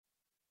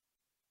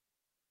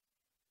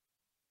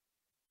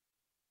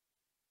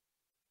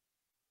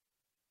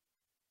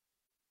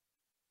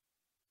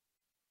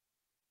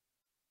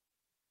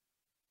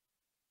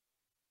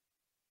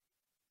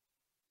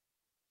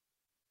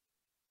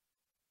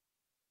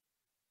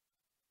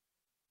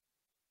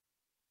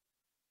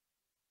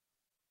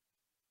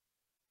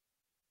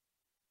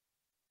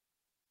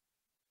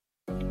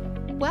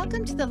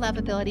Welcome to the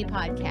Lovability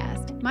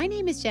Podcast. My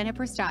name is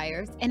Jennifer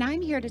Stiers, and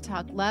I'm here to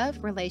talk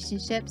love,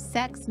 relationships,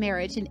 sex,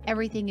 marriage, and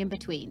everything in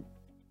between.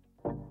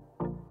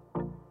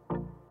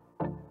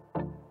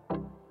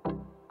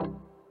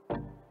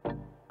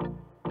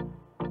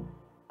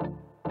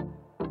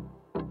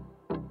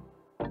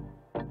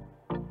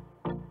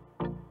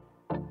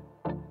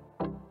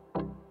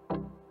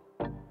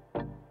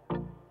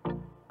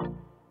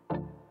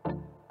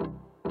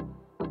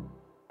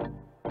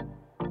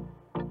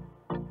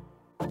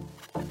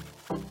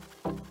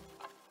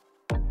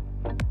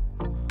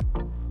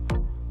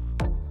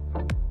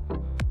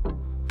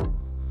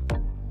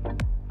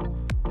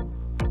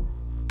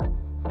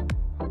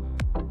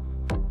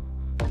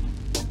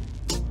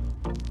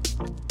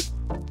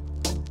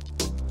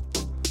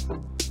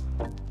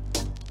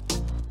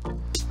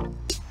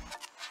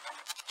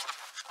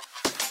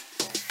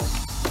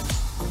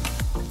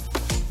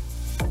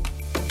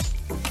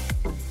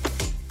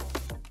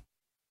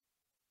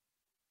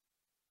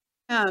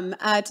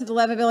 To the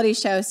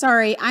Lovability Show.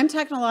 Sorry, I'm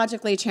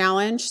technologically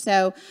challenged,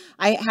 so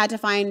I had to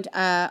find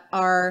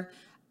the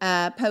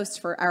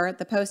post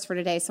for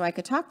today so I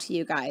could talk to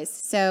you guys.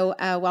 So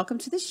welcome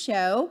to the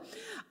show.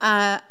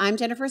 I'm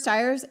Jennifer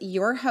Stiers,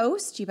 your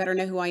host. You better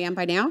know who I am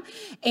by now.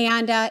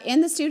 And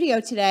in the studio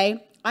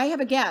today, I have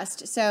a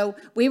guest. So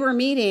we were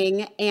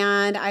meeting,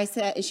 and I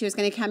said she was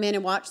going to come in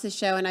and watch the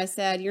show, and I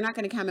said, "You're not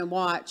going to come and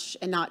watch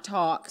and not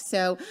talk."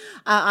 So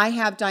I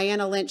have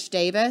Diana Lynch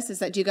Davis.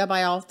 Do you go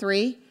by all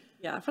three?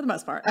 Yeah, for the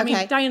most part. Okay. I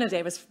mean, Diana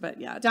Davis,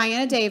 but yeah.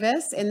 Diana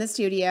Davis in the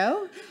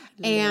studio.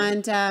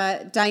 And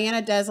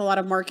Diana does a lot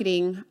of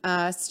marketing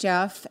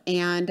stuff,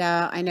 and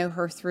I know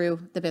her through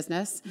the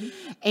business.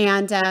 Mm-hmm.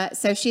 And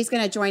so she's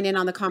going to join in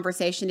on the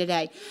conversation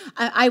today.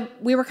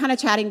 We were kind of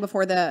chatting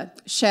before the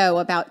show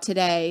about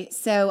today,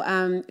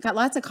 so got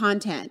lots of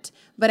content.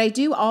 But I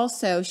do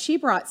also, she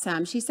brought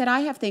some. She said, I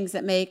have things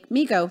that make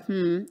me go,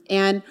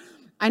 and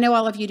I know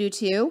all of you do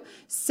too.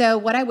 So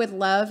what I would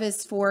love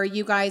is for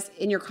you guys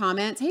in your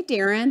comments. Hey,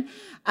 Darren,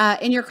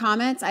 in your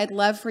comments, I'd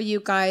love for you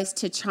guys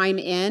to chime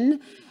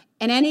in.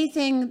 And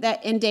anything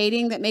that in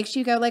dating that makes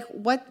you go like,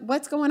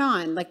 what's going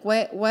on? Like,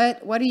 what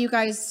are you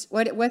guys,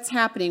 what's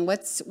happening?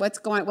 What's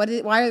going,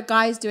 why are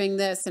guys doing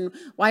this? And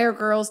why are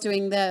girls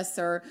doing this?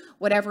 Or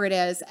whatever it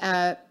is,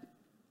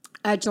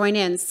 join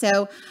in.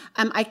 So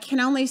I can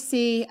only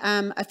see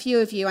a few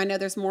of you. I know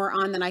there's more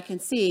on than I can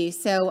see.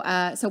 So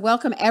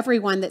welcome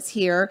everyone that's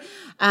here.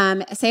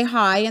 Say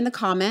hi in the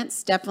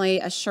comments.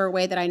 Definitely a sure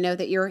way that I know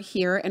that you're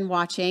here and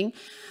watching.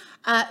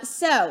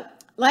 So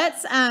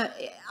let's,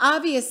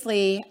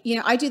 obviously,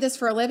 I do this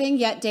for a living,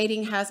 yet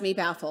dating has me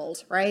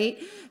baffled, right?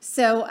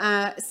 So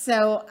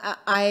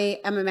I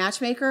am a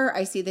matchmaker.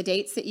 I see the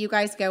dates that you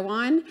guys go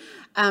on.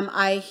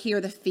 I hear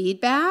the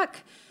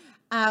feedback.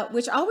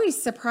 Which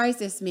always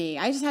surprises me.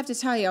 I just have to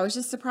tell you, I was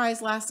just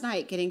surprised last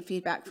night getting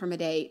feedback from a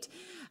date.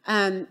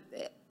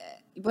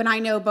 When I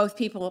know both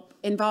people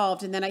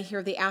involved, and then I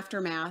hear the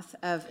aftermath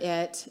of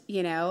it,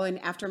 and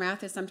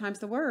aftermath is sometimes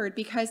the word,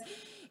 because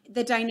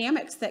the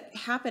dynamics that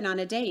happen on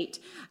a date.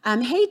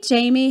 Hey,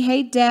 Jamie.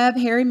 Hey, Deb.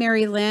 Harry,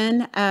 Mary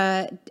Lynn,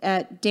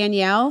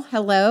 Danielle.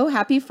 Hello.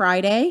 Happy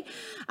Friday.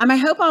 I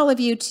hope all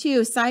of you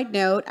too. Side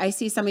note, I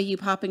see some of you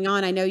popping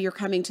on. I know you're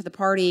coming to the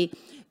party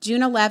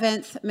June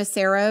 11th,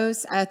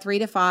 Maceros, 3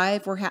 to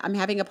 5. I'm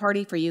having a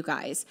party for you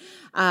guys.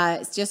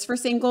 It's just for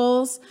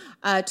singles,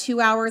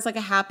 2 hours, like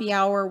a happy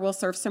hour. We'll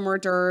serve some hors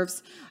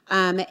d'oeuvres.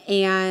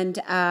 And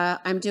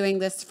I'm doing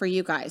this for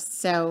you guys.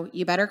 So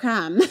you better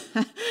come.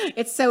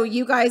 It's so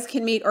you guys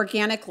can meet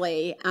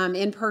organically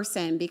in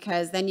person,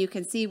 because then you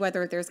can see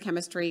whether there's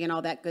chemistry and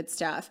all that good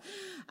stuff.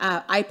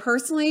 I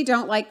personally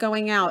don't like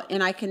going out,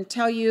 and I can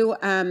tell you,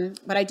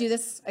 but I do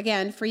this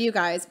again for you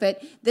guys,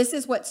 but this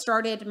is what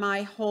started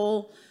my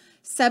whole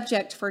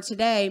subject for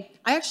today.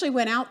 I actually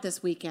went out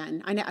this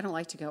weekend. I don't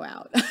like to go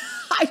out.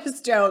 I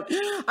just don't.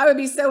 I would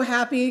be so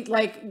happy,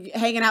 like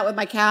hanging out with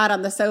my cat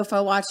on the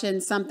sofa,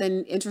 watching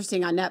something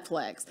interesting on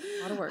Netflix.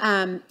 A lot of work.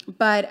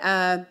 But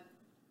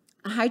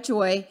hi,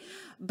 Joy.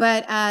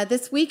 But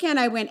this weekend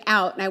I went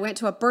out, and I went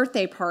to a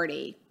birthday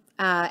party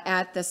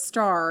at the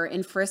Star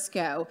in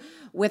Frisco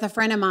with a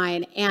friend of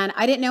mine, and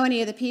I didn't know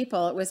any of the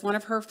people. It was one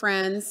of her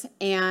friends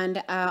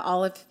and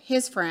all of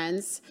his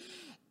friends.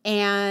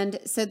 And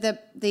so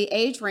the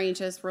age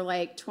ranges were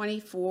like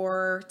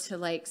 24 to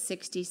like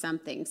 60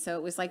 something. So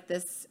it was like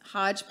this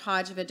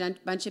hodgepodge of a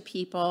bunch of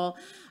people.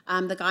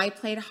 The guy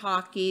played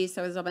hockey,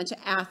 so there was a bunch of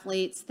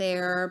athletes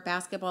there,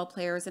 basketball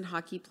players and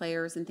hockey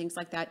players and things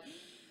like that.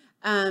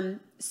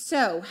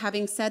 So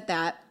having said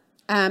that,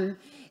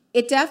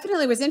 it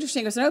definitely was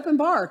interesting. It was an open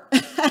bar.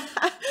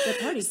 Good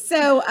party.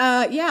 So,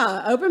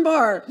 yeah, open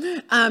bar.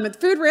 The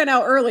food ran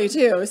out early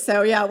too.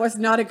 So yeah, it was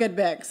not a good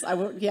mix.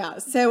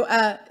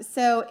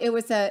 So it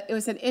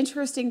was an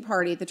interesting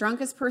party. The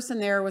drunkest person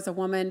there was a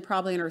woman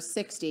probably in her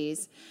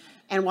 60s,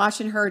 and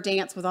watching her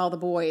dance with all the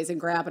boys and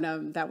grabbing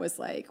them, that was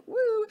like,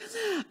 woo.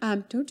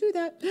 Don't do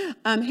that.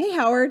 Hey,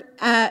 Howard.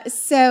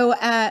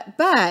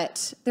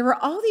 But there were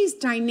all these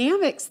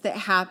dynamics that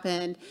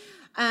happened.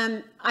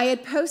 I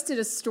had posted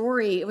a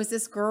story. It was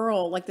this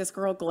girl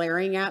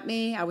glaring at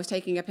me. I was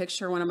taking a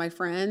picture of one of my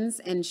friends,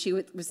 and she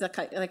was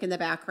like in the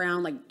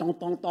background, like don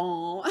don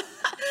don.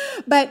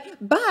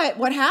 But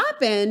what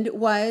happened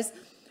was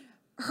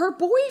her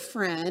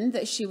boyfriend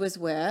that she was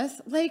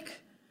with,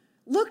 like,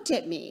 looked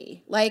at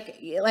me, like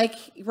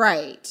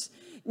right.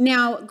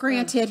 Now,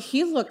 granted,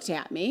 he looked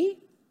at me,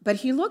 but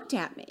he looked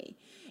at me.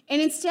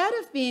 And instead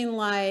of being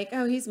like,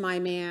 oh, he's my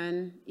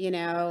man,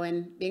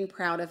 and being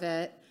proud of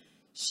it,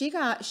 she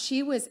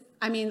was,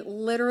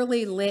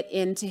 literally lit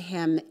into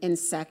him in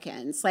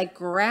seconds, like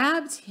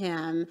grabbed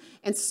him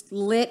and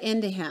lit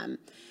into him.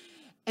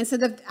 And so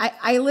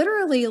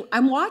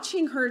I'm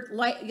watching her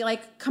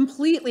like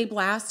completely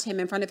blast him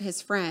in front of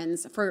his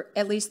friends for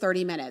at least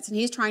 30 minutes. And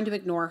he's trying to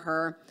ignore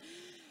her.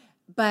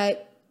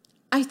 But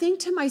I think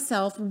to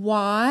myself,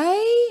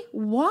 why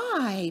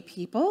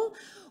people?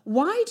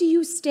 Why do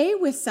you stay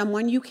with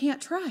someone you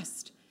can't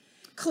trust?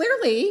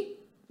 Clearly,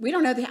 I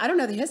don't know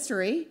the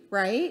history,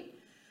 right?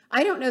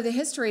 I don't know the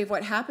history of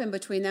what happened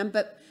between them,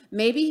 but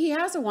maybe he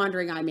has a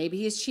wandering eye. Maybe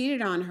he's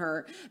cheated on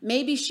her.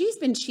 Maybe she's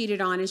been cheated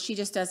on and she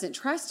just doesn't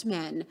trust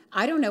men.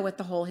 I don't know what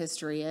the whole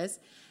history is.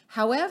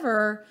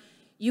 However,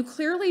 you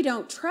clearly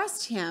don't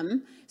trust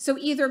him. So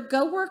either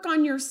go work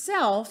on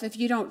yourself if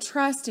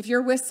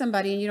you're with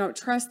somebody and you don't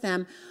trust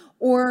them,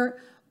 or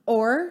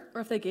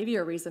if they gave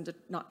you a reason to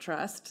not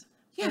trust,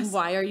 yes. then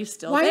why are you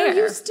still there? Why are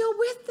you still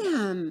with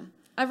them?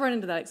 I've run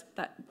into that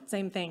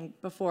same thing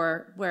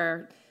before,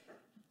 where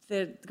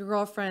the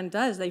girlfriend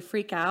they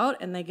freak out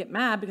and they get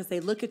mad because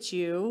they look at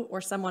you or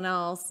someone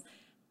else,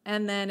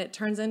 and then it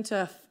turns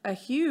into a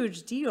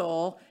huge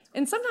deal.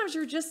 And sometimes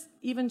you're just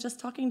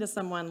talking to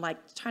someone,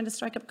 like trying to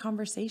strike up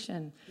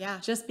conversation. Yeah.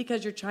 Just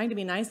because you're trying to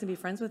be nice and be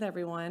friends with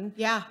everyone.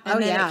 Yeah.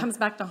 And then it comes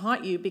back to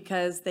haunt you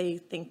because they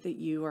think that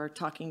you are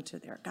talking to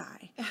their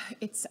guy.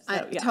 It's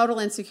total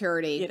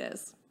insecurity. It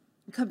is.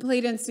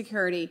 Complete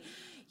insecurity.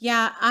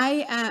 Yeah,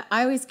 I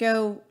always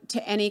go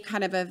to any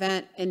kind of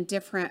event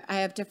I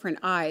have different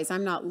eyes.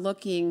 I'm not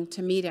looking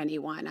to meet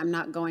anyone. I'm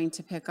not going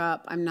to pick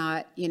up. I'm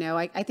not,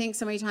 I think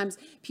so many times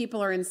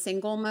people are in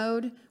single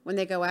mode when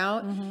they go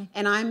out,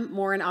 and I'm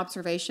more in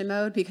observation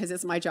mode because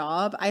it's my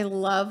job. I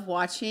love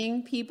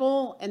watching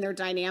people and their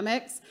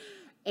dynamics.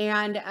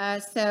 And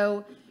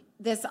so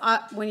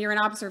when you're in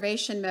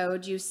observation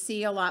mode, you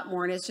see a lot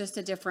more, and it's just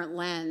a different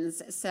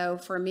lens. So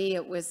for me,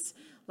 it was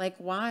like,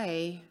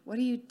 why? What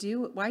do you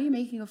do? Why are you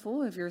making a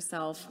fool of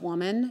yourself,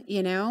 woman?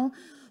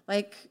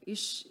 Like,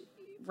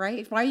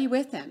 right? Why are you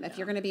with him if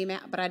you're going to be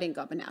mad? But I didn't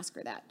go up and ask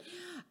her that.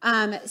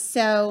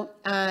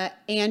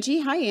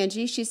 Angie, hi,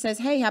 Angie. She says,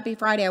 hey, happy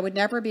Friday. I would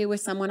never be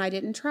with someone I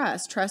didn't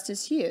trust. Trust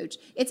is huge.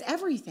 It's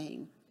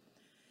everything.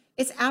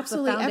 It's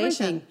absolutely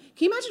everything.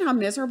 Can you imagine how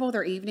miserable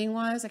their evening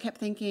was? I kept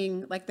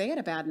thinking, like, they had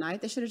a bad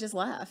night. They should have just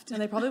left.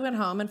 And they probably went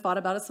home and thought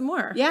about it some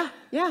more. Yeah,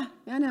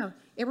 I know.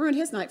 It ruined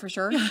his night for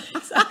sure. Yeah,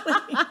 exactly.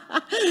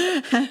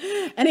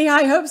 Any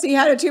high hopes he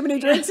had of too many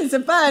drinks and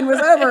some fun was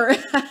over.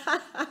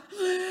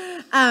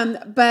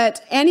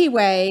 But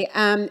anyway,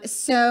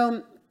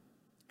 so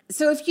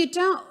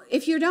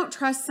if you don't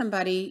trust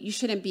somebody, you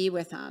shouldn't be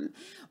with them.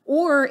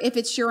 Or if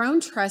it's your own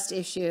trust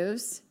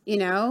issues,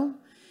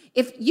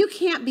 if you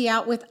can't be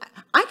out with,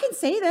 I can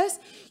say this,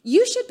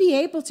 you should be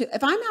able to,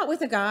 if I'm out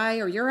with a guy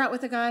or you're out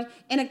with a guy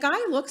and a guy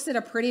looks at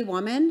a pretty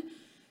woman,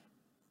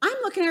 I'm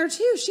looking at her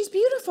too. She's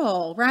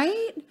beautiful,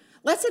 right?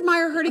 Let's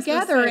admire her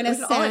together in a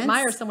sense. All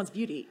admire someone's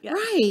beauty. Yeah.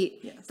 Right.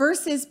 Yes.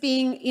 Versus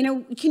being,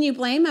 can you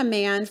blame a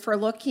man for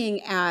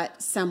looking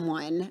at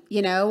someone,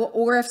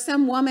 or if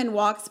some woman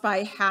walks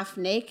by half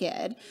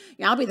naked,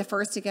 I'll be the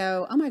first to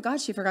go, oh my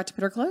God, she forgot to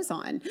put her clothes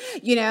on,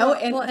 and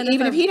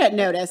even if he didn't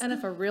notice. And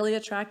if a really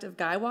attractive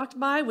guy walked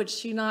by, would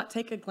she not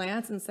take a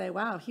glance and say,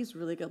 wow, he's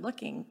really good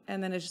looking?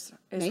 And then is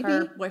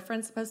her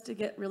boyfriend supposed to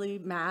get really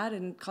mad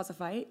and cause a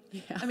fight?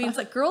 Yeah. It's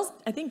like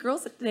I think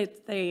girls,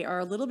 they are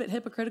a little bit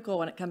hypocritical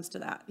when it comes to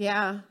that.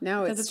 Yeah,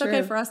 no, because it's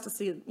okay for us to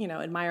see,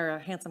 admire a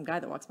handsome guy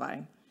that walks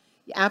by.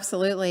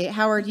 Absolutely.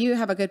 Howard, you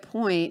have a good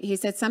point. He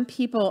said some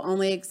people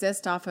only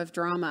exist off of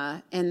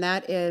drama, and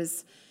that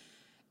is,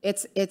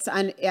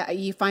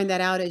 you find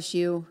that out as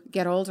you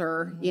get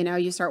older. Mm-hmm.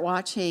 You start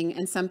watching,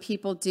 and some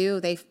people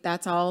do. They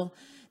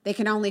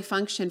can only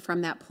function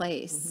from that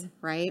place,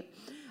 right?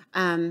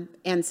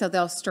 And so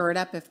they'll stir it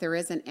up if there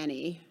isn't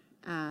any.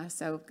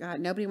 So God,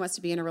 nobody wants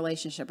to be in a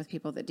relationship with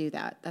people that do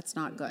that. That's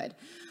not good.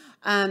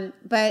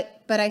 But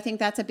I think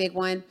that's a big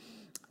one.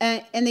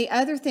 And the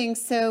other thing,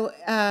 so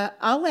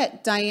I'll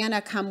let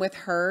Diana come with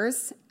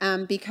hers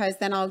because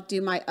then I'll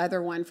do my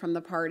other one from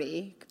the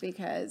party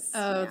because.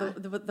 Oh,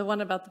 yeah. the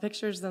one about the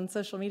pictures on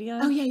social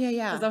media? Oh,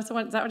 yeah. Is that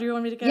what you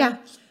want me to go? Yeah.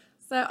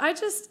 So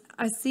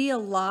I see a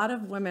lot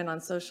of women on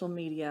social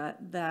media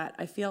that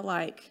I feel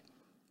like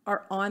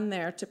are on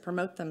there to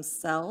promote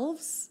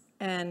themselves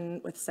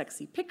and with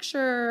sexy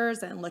pictures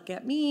and look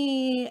at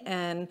me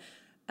and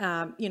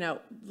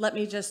let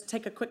me just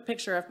take a quick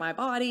picture of my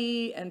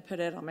body and put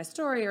it on my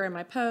story or in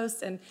my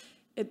post. And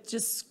it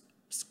just,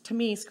 to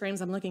me, screams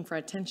I'm looking for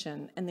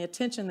attention. And the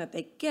attention that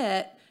they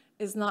get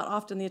is not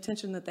often the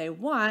attention that they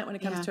want when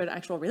it comes to an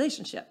actual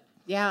relationship.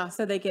 Yeah.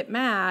 So they get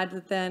mad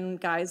that then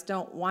guys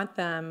don't want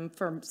them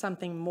for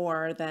something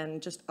more than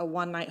just a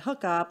one-night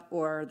hookup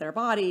or their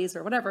bodies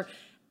or whatever,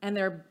 and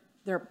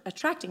they're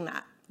attracting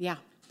that. Yeah.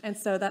 And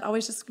so that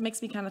always just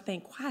makes me kind of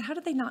think, wow, how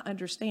did they not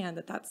understand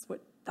that that's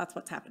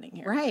what's happening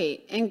here?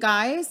 Right. And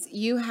guys,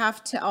 you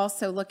have to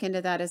also look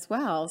into that as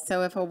well.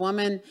 So if a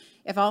woman,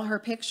 if all her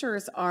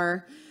pictures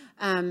are,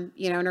 in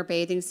her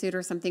bathing suit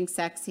or something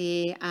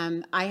sexy,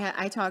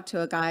 I talked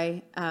to a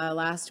guy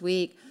last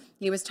week.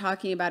 He was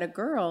talking about a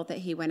girl that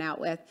he went out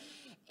with,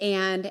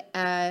 and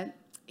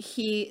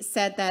he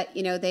said that,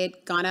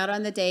 they'd gone out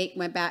on the date,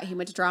 went back, he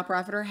went to drop her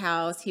off at her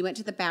house. He went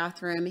to the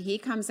bathroom. He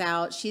comes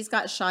out. She's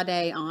got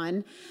Sade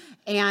on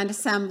and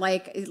some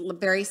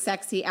very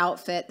sexy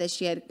outfit that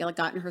she had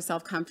gotten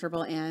herself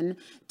comfortable in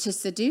to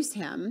seduce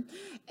him.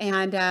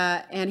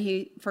 And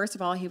he, first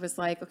of all, he was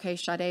like, okay,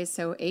 Sade's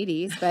so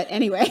 80s, but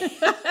anyway,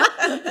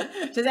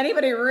 does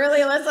anybody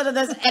really listen to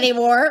this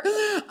anymore?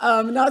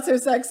 Not so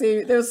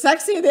sexy. They were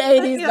sexy in the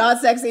 80s,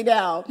 not sexy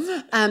now.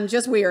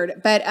 Just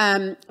weird.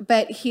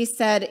 But he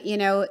said,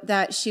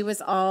 that she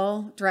was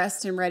all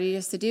dressed and ready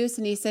to seduce.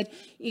 And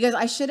he goes,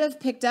 I should have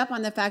picked up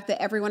on the fact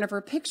that every one of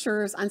her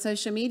pictures on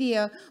social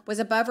media was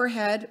above her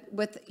head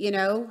with,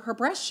 her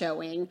breast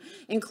showing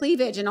and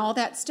cleavage and all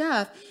that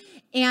stuff.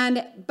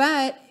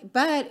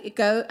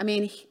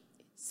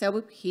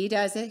 So he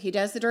does it. He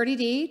does the dirty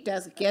deed,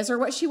 gives her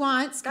what she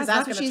wants, because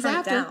that's what she's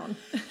after.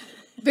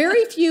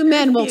 Very few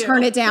men will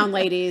turn it down,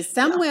 ladies.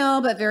 Some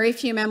will, but very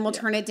few men will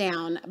turn it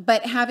down.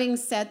 But having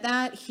said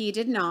that, he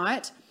did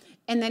not.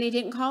 And then he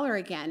didn't call her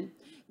again,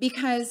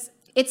 because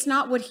it's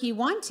not what he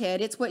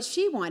wanted. It's what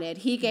she wanted.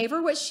 He gave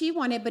her what she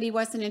wanted, but he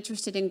wasn't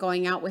interested in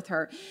going out with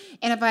her.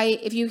 And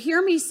if you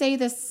hear me say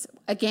this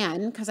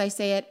again, because I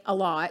say it a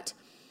lot,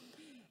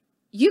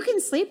 you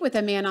can sleep with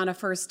a man on a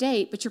first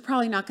date, but you're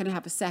probably not going to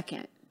have a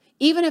second.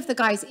 Even if the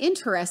guy's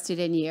interested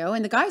in you,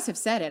 and the guys have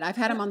said it. I've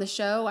had him on the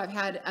show. I've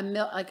had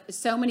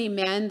so many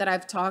men that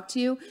I've talked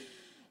to.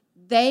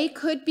 They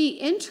could be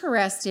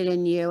interested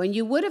in you, and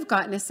you would have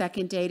gotten a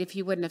second date if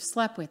you wouldn't have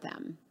slept with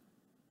them.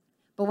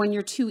 But when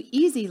you're too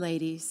easy,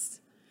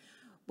 ladies,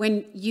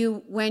 when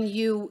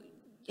you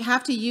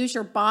have to use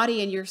your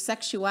body and your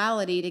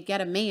sexuality to get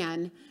a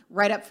man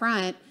right up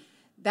front,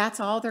 that's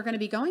all they're going to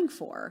be going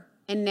for.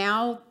 And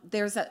now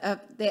there's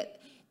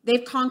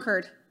they've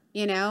conquered,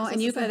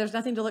 and you say there's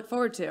nothing to look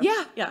forward to.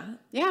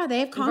 Yeah,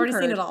 they've conquered. You've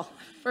already seen it all.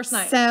 First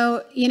night.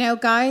 So,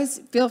 guys,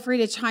 feel free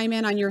to chime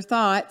in on your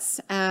thoughts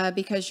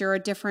because you're a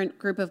different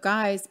group of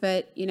guys.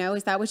 But,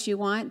 is that what you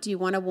want? Do you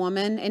want a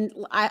woman? And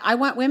I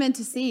want women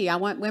to see. I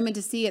want women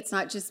to see it's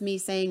not just me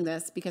saying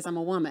this because I'm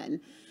a woman.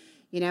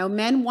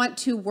 Men want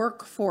to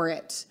work for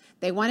it.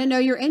 They want to know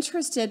you're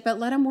interested, but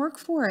let them work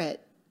for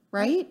it.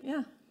 Right?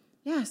 Yeah.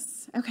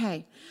 Yes.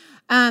 Okay.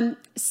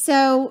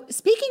 So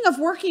speaking of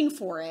working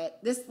for it,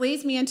 this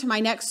leads me into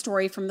my next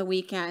story from the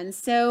weekend.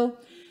 So,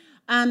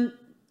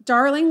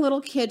 darling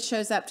little kid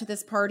shows up to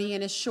this party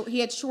and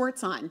he had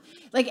shorts on.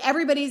 Like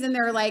everybody's in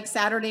their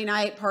Saturday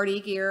night party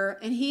gear,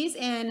 and he's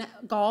in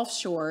golf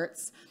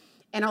shorts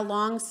and a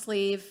long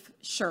sleeve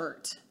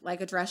shirt, like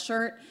a dress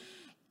shirt.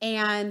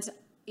 And,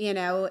 I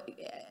don't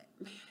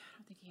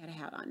think he had a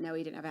hat on. No,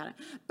 he didn't have a hat on.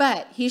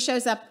 But he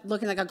shows up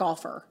looking like a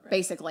golfer,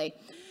 basically.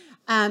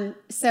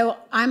 So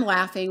I'm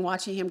laughing,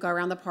 watching him go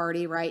around the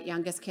party, right?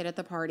 Youngest kid at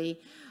the party.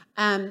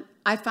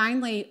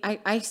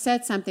 I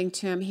said something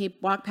to him. He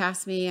walked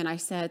past me and I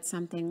said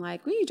something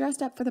like, "Well, you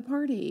dressed up for the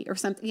party," or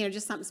something,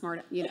 just something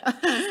smart, because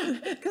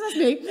that's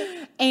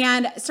me.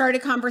 And started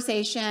a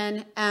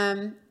conversation.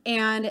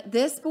 And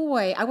this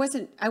boy, I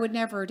would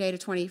never date a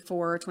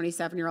 24 or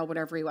 27-year-old,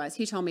 whatever he was.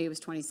 He told me he was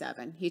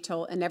 27.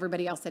 And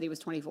everybody else said he was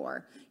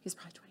 24. He was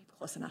probably 24.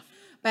 Close enough.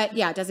 But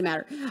yeah, it doesn't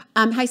matter.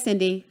 Hi,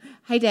 Cindy.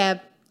 Hi,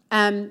 Deb.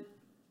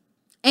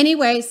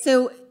 Anyway,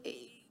 so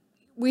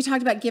we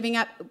talked about giving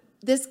up.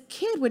 This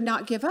kid would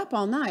not give up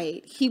all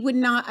night. He would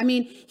not.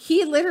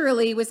 He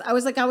literally was. I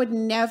was like, I would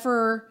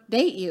never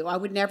date you. I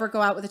would never go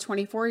out with a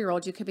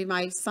 24-year-old. You could be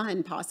my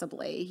son,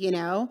 possibly.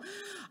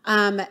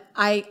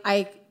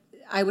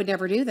 I would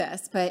never do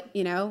this. But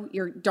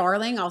you're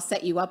darling. I'll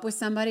set you up with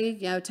somebody.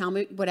 Tell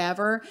me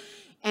whatever.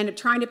 And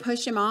trying to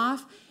push him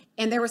off.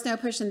 And there was no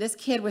pushing. This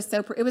kid was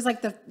it was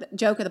like the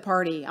joke of the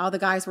party. All the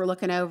guys were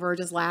looking over,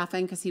 just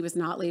laughing because he was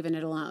not leaving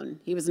it alone.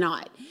 He was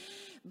not.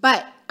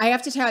 But I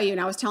have to tell you, and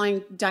I was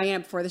telling Diana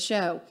before the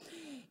show,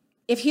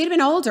 if he had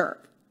been older,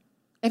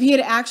 if he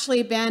had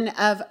actually been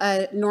of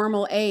a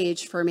normal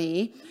age for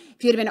me,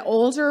 if he had been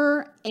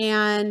older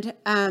and,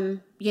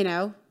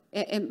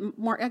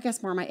 more, I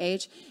guess more my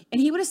age,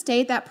 and he would have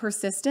stayed that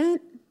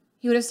persistent,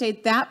 in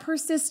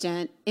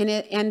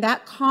it and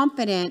that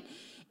confident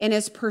in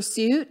his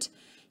pursuit,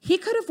 he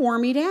could have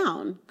worn me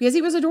down because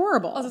he was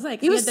adorable. I was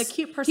like, he had the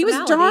cute personality. He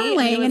was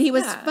darling and he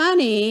was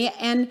funny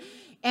and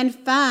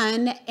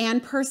fun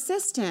and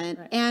persistent.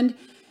 Right.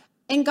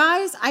 And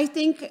guys, I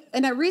think,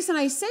 and the reason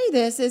I say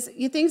this is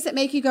things that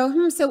make you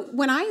go, So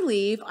when I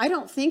leave, I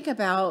don't think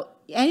about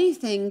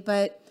anything,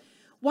 but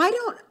why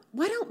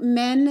don't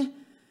men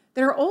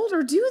that are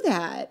older do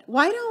that.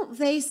 Why don't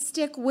they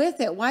stick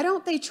with it? Why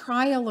don't they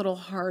try a little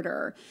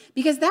harder?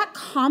 Because that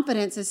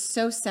confidence is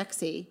so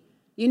sexy.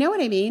 You know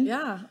what I mean?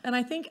 Yeah. And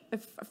I think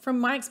from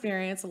my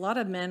experience, a lot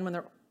of men when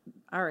they're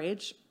our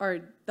age,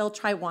 they'll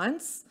try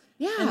once.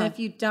 Yeah. And if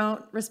you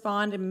don't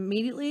respond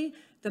immediately,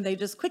 then they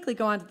just quickly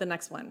go on to the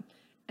next one.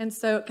 And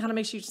so it kind of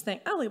makes you just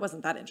think, oh, he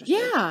wasn't that interested.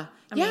 Yeah.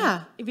 I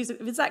mean, if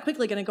it's that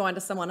quickly going to go on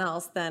to someone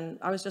else, then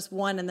I was just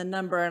one in the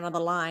number and on the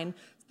line.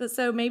 But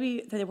so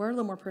maybe they were a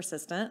little more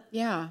persistent.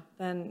 Yeah.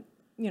 Than,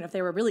 if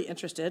they were really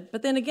interested.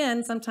 But then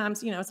again,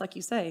 sometimes, it's like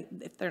you say,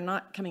 if they're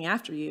not coming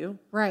after you,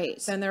 right,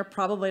 then they're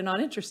probably not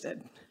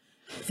interested.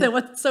 So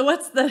what's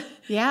the,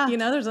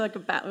 there's like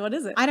what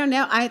is it? I don't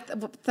know. I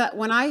thought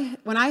when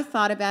I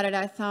thought about it,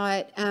 I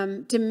thought,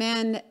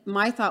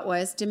 my thought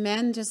was, do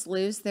men just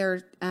lose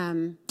their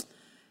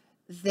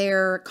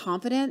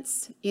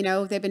confidence?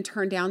 They've been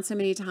turned down so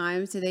many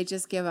times. Do they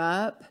just give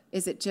up?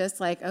 Is it just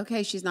like,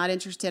 okay, she's not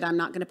interested. I'm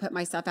not going to put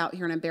myself out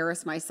here and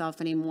embarrass myself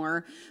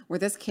anymore. Where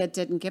this kid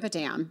didn't give a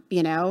damn,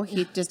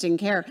 he just didn't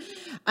care.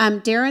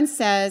 Darren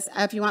says,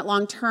 if you want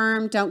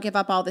long-term, don't give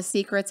up all the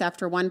secrets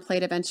after one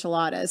plate of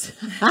enchiladas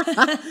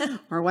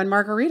or one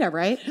margarita,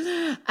 right?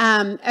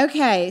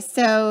 Okay.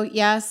 So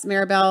yes,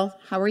 Maribel,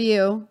 how are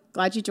you?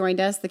 Glad you joined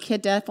us. The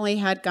kid definitely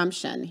had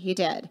gumption. He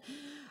did.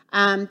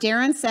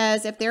 Darren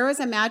says, if there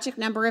was a magic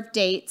number of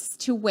dates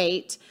to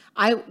wait,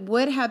 I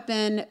would have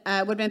been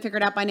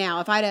figured out by now.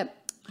 If I'd have,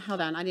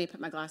 hold on, I need to put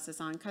my glasses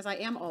on because I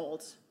am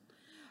old.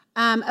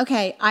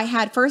 Okay, I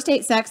had first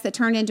date sex that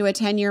turned into a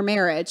 10-year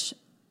marriage.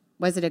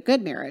 Was it a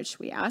good marriage,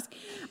 we ask?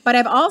 But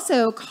I've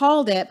also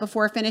called it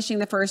before finishing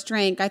the first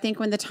drink. I think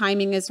when the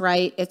timing is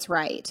right, it's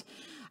right.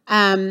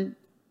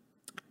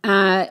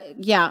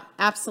 Yeah,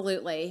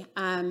 absolutely.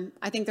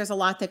 I think there's a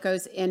lot that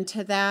goes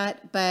into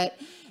that, but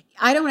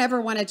I don't ever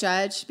want to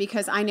judge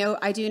because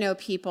I do know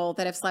people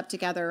that have slept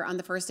together on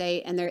the first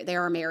date and they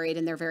are married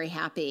and they're very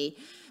happy.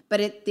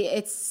 But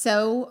it's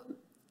so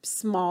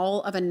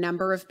small of a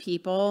number of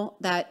people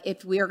that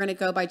if we are going to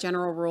go by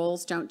general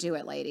rules, don't do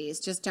it, ladies.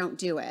 Just don't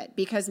do it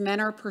because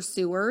men are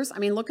pursuers. I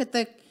mean, look at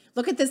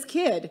this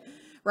kid,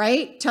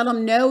 right? Tell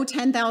him no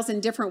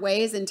 10,000 different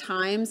ways and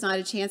times, not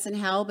a chance in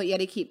hell, but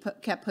yet he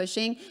kept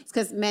pushing. It's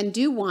because men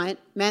do want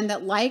men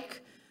that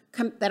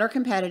that are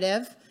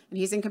competitive. And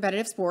he's in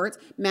competitive sports.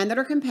 Men that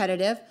are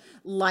competitive,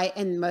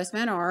 and most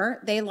men are,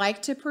 they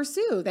like to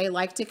pursue. They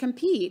like to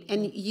compete.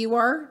 And you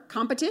are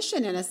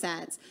competition in a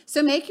sense.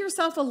 So make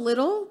yourself a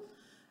little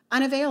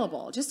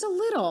unavailable, just a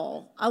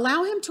little.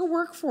 Allow him to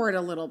work for it a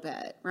little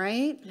bit,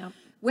 right? Yep.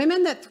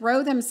 Women that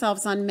throw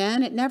themselves on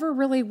men, it never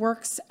really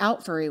works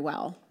out very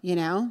well,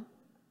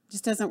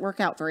 Just doesn't work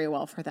out very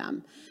well for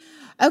them.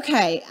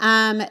 Okay,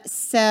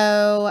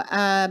 so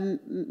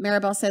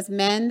Maribel says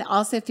men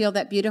also feel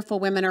that beautiful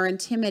women are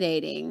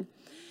intimidating.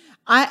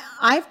 I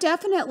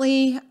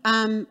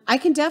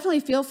can definitely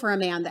feel for a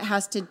man that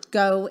has to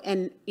go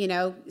and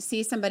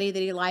see somebody that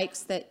he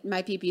likes that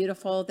might be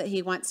beautiful that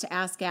he wants to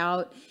ask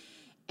out,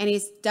 and he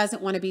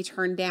doesn't want to be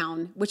turned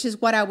down, which is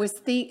what I was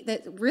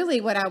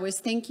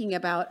thinking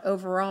about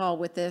overall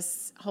with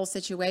this whole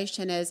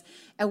situation is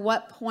at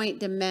what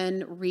point do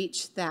men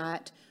reach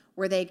that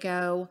where they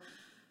go,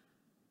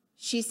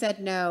 she said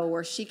no,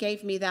 or she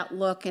gave me that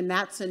look and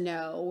that's a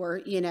no,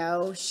 or,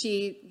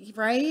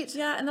 right?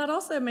 Yeah, and that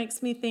also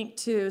makes me think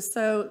too.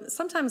 So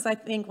sometimes I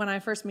think when I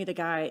first meet a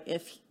guy,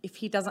 if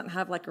he doesn't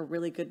have like a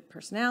really good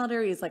personality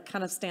or he's like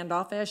kind of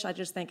standoffish, I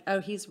just think, oh,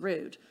 he's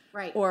rude.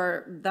 Right.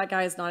 Or that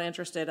guy is not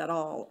interested at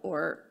all,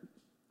 or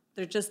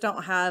they just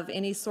don't have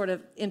any sort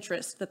of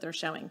interest that they're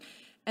showing.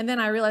 And then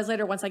I realize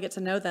later, once I get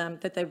to know them,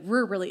 that they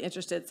were really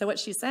interested. So what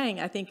she's saying,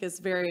 I think, is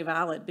very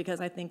valid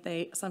because I think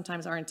they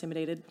sometimes are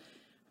intimidated.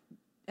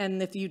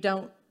 And if you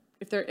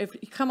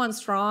come on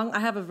strong, I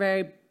have a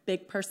very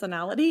big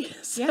personality.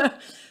 So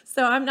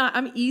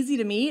I'm easy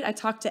to meet. I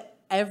talk to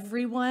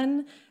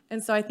everyone.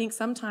 And so I think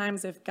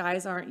sometimes if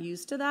guys aren't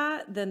used to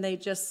that, then they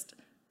just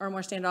are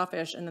more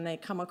standoffish and then they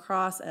come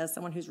across as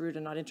someone who's rude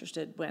and not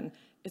interested when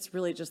it's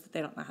really just that they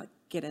don't know how to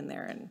get in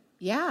there. And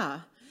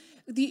yeah.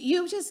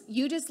 You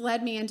just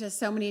led me into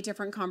so many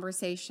different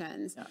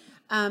conversations.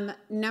 Yeah.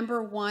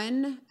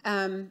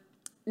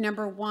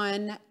 Number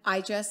one, I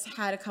just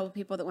had a couple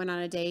people that went on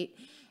a date,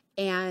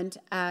 and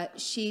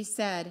she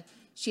had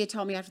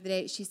told me after the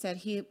date, she said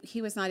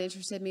he was not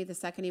interested in me the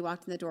second he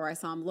walked in the door. I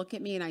saw him look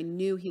at me, and I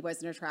knew he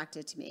wasn't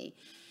attracted to me.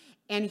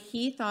 And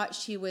he thought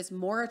she was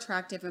more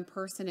attractive in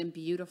person and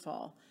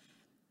beautiful.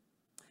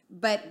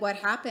 But what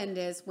happened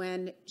is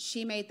when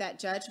she made that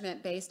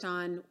judgment based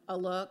on a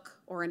look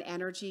or an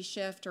energy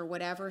shift or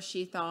whatever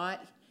she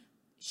thought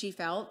she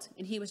felt,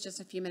 and he was just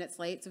a few minutes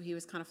late, so he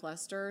was kind of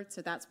flustered,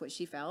 so that's what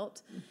she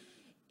felt.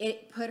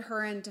 It put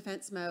her in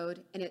defense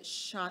mode, and it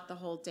shot the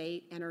whole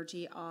date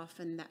energy off,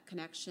 and that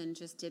connection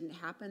just didn't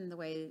happen the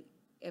way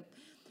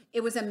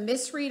it was a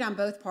misread on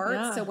both parts.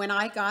 Yeah. So when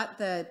I got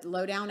the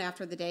lowdown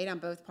after the date on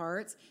both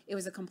parts, it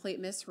was a complete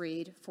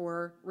misread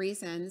for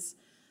reasons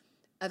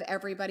of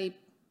everybody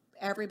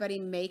everybody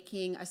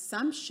making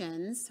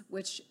assumptions,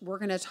 which we're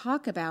going to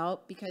talk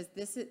about, because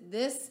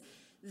this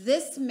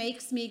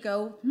makes me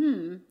go,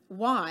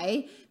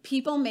 why?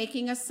 People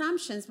making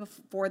assumptions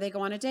before they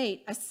go on a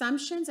date.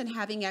 Assumptions and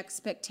having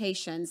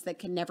expectations that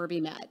can never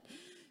be met.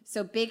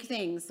 So big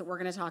things that we're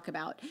going to talk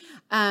about.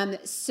 And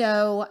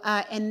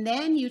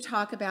then you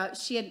talk about,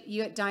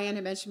 Diane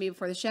had mentioned to me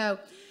before the show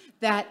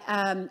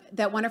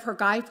that one of her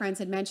guy friends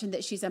had mentioned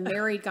that she's a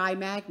married guy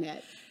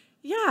magnet.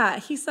 Yeah,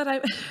 he said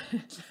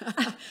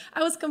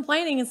I was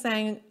complaining and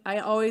saying I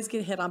always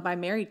get hit on by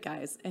married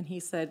guys, and he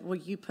said, "Well,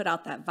 you put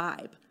out that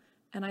vibe,"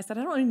 and I said,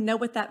 "I don't even know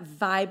what that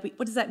vibe.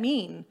 What does that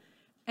mean?"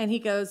 And he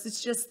goes,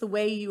 "It's just the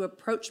way you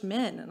approach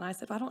men." And I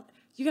said, "I don't.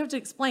 You have to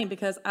explain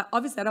because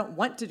obviously I don't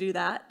want to do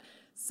that."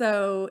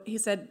 So he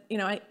said, "You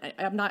know,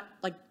 I'm not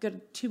like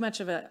good too much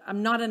of a.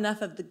 I'm not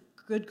enough of the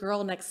good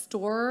girl next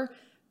door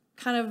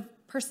kind of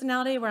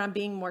personality where I'm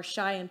being more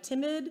shy and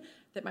timid.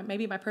 That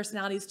maybe my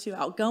personality is too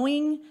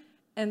outgoing."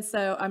 And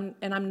so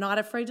I'm not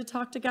afraid to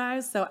talk to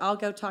guys. So I'll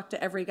go talk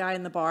to every guy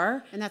in the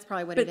bar. And that's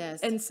probably what it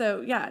is. And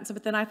so, yeah. So,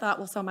 but then I thought,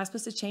 well, so am I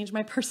supposed to change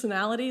my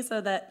personality so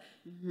that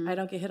I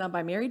don't get hit on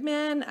by married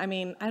men? I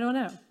mean, I don't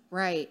know.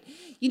 Right.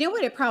 You know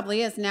what it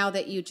probably is now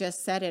that you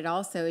just said it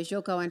also is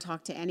you'll go and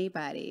talk to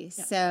anybody.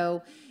 Yeah.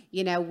 So,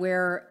 you know,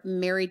 where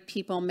married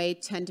people may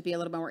tend to be a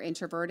little bit more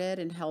introverted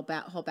and hold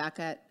back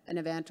at an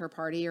event or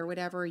party or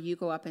whatever, you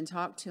go up and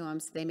talk to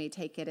them. So they may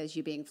take it as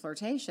you being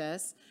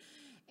flirtatious.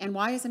 And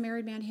why is a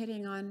married man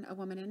hitting on a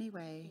woman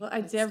anyway? Well,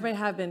 I definitely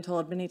have been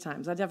told many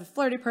times. I have a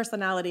flirty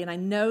personality, and I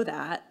know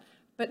that,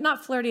 but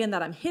not flirty in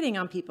that I'm hitting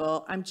on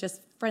people. I'm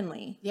just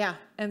friendly. Yeah.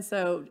 And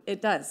so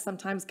it does.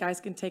 Sometimes guys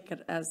can take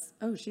it as,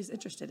 oh, she's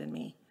interested in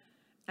me,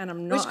 and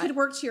I'm not. Which could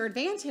work to your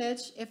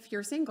advantage if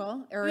you're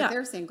single or if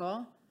they're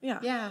single. Yeah.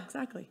 Yeah.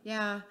 Exactly.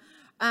 Yeah.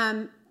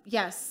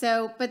 Yes.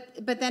 So,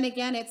 but then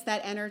again, it's that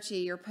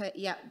energy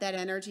that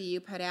energy you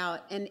put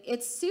out, and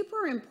it's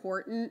super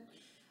important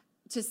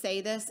to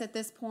say this at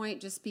this point,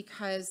 just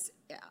because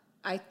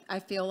I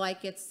feel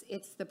like it's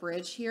the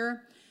bridge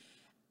here.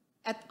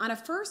 On a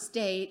first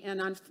date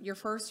and on your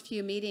first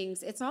few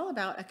meetings, it's all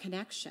about a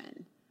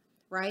connection,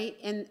 right?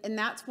 And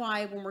that's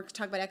why when we're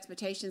talking about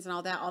expectations and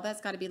all that's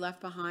got to be left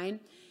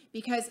behind.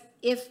 Because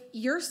if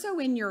you're so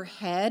in your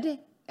head,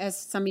 as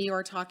some of you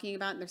are talking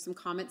about, and there's some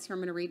comments here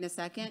I'm going to read in a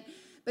second,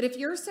 but if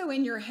you're so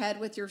in your head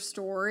with your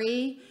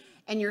story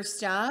and your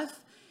stuff,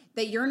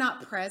 that you're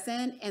not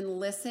present and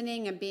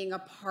listening and being a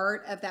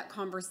part of that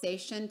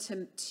conversation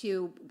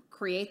to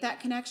create that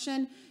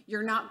connection,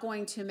 you're not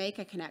going to make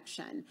a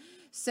connection.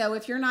 So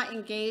if you're not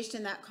engaged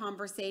in that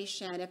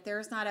conversation, if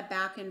there's not a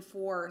back and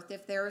forth,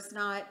 if there's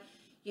not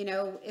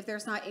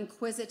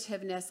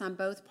inquisitiveness on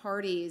both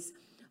parties,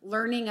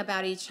 learning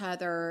about each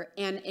other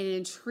and an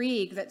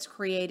intrigue that's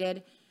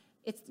created,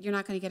 you're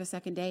not going to get a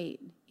second date,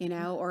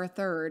 or a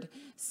third.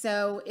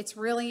 So it's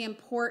really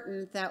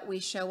important that we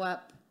show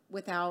up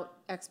without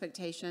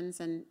expectations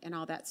and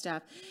all that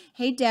stuff.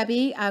 Hey,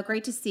 Debbie,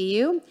 great to see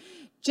you.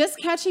 Just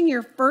catching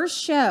your first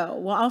show.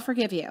 Well, I'll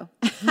forgive you.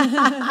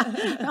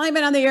 I've only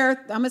been on the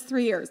air almost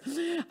 3 years.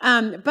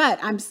 But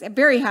I'm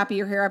very happy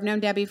you're here. I've known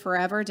Debbie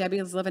forever. Debbie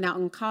is living out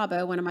in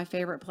Cabo, one of my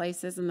favorite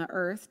places on the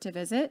earth to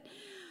visit.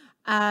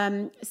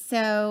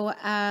 So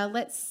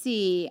let's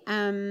see.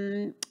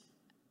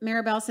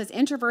 Maribel says,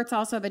 introverts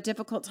also have a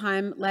difficult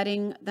time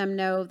letting them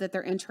know that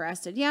they're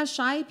interested. Yeah,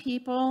 shy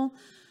people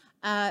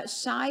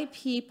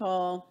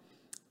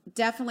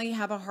definitely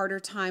have a harder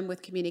time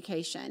with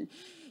communication,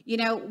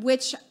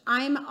 which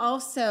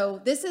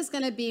this is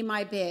going to be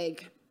my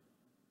big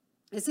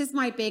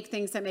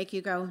things that make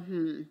you go,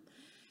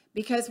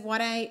 because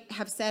what I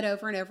have said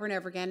over and over and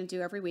over again and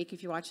do every week,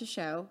 if you watch the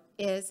show,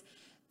 is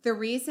the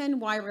reason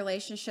why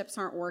relationships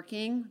aren't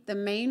working. The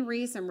main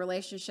reason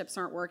relationships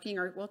aren't working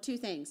are, well, two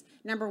things.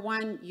 Number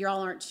one,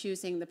 y'all aren't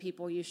choosing the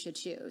people you should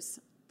choose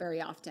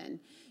very often.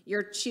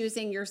 You're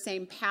choosing your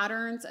same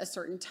patterns, a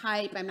certain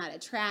type. I'm not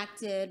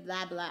attracted,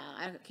 blah, blah.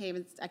 I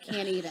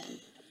can't even.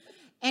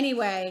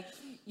 Anyway,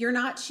 you're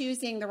not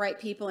choosing the right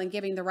people and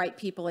giving the right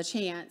people a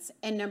chance.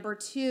 And number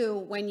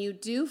two, when you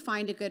do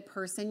find a good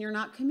person, you're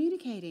not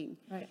communicating.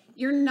 Right.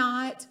 You're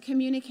not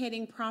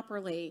communicating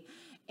properly.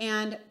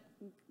 And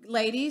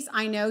ladies,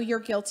 I know you're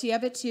guilty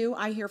of it too.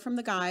 I hear from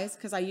the guys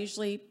because I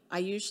usually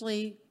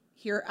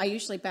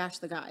bash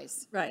the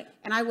guys. Right.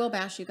 And I will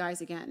bash you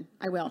guys again.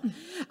 I will.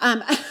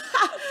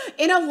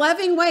 In a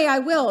loving way, I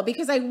will,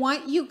 because I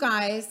want you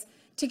guys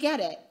to get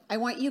it. I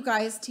want you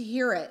guys to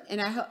hear it.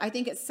 And I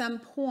think at some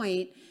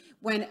point,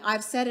 when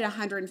I've said it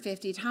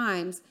 150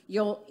 times,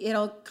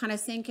 it'll kind of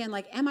sink in,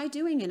 like, am I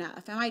doing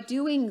enough? Am I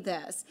doing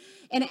this?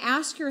 And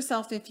ask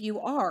yourself if you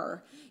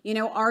are.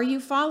 Are you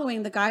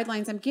following the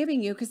guidelines I'm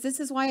giving you? Because this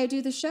is why I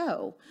do the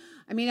show.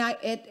 I mean,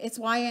 it's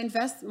why I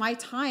invest my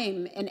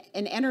time and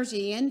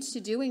energy into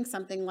doing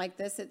something like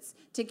this. It's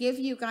to give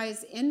you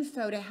guys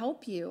info to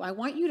help you. I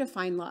want you to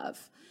find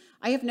love.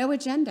 I have no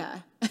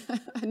agenda,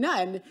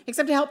 none,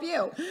 except to help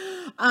you.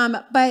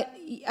 But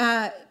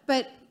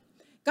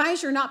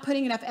guys, you're not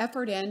putting enough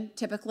effort in,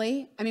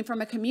 typically. I mean,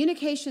 from a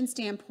communication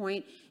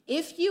standpoint,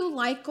 If you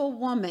like a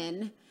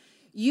woman,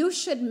 you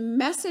should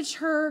message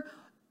her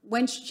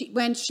when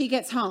she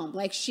gets home.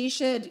 Like she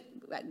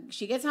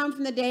gets home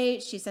from the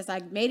date. She says,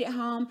 I made it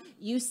home.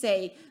 You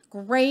say,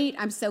 great.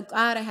 I'm so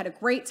glad I had a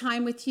great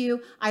time with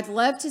you. I'd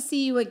love to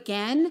see you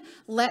again.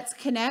 Let's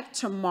connect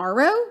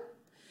tomorrow.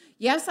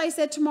 Yes, I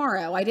said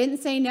tomorrow. I didn't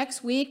say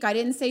next week. I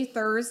didn't say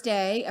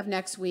Thursday of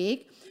next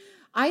week.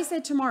 I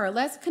said tomorrow.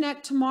 Let's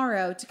connect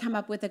tomorrow to come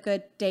up with a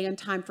good day and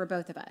time for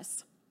both of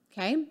us.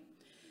 Okay?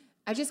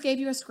 I just gave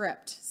you a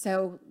script.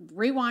 So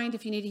rewind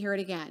if you need to hear it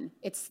again.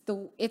 It's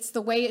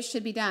the way it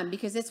should be done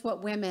because it's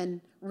what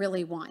women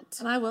really want.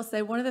 And I will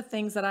say one of the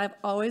things that I've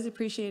always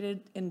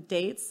appreciated in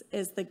dates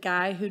is the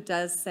guy who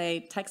does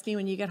say, text me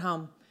when you get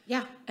home.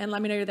 Yeah. And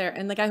let me know you're there.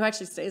 And the guy who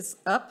actually stays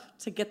up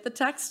to get the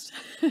text,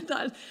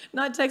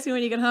 not text me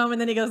when you get home,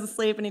 and then he goes to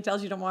sleep and he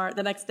tells you tomorrow,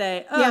 the next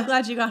day, oh, I'm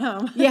glad you got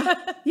home. Yeah.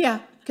 Yeah.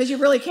 Because you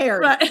really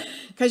cared. Right.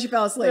 Because you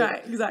fell asleep.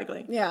 Right.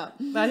 Exactly. Yeah.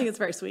 But I think it's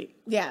very sweet.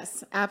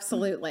 Yes,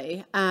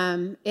 absolutely.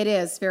 It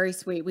is very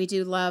sweet. We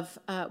do love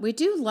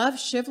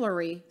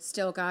chivalry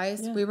still,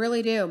 guys. Yeah. We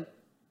really do.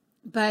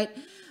 But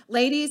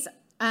ladies,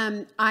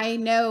 I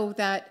know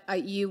that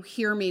you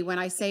hear me when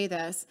I say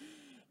this.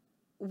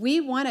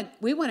 We want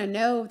to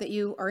know that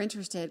you are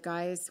interested,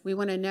 guys. We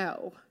want to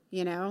know,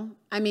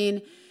 I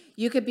mean,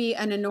 you could be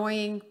an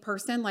annoying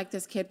person like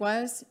this kid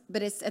was,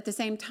 but it's at the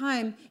same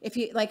time, if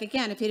he'd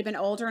have been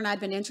older and I'd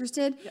been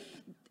interested,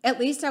 at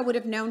least I would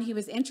have known he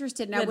was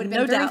interested and I would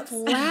have been very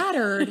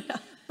flattered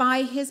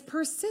by his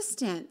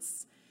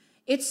persistence.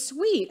 It's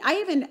sweet.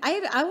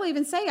 I will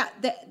even say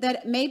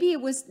that maybe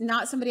it was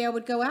not somebody I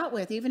would go out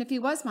with, even if he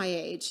was my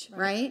age,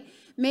 right?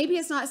 Maybe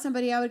it's not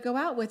somebody I would go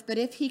out with, but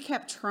if he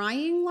kept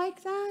trying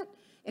like that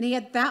and he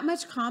had that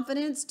much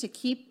confidence to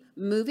keep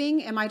moving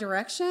in my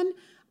direction,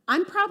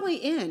 I'm probably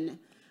in.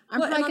 I'm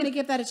probably going to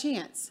give that a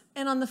chance.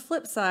 And on the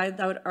flip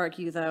side, I would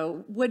argue,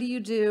 though, what do you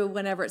do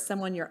whenever it's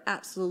someone you're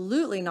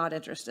absolutely not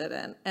interested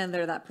in and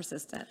they're that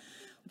persistent?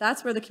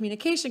 That's where the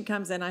communication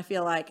comes in, I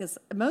feel like, because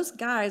most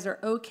guys are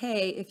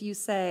okay if you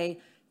say,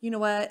 you know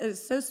what,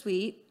 it's so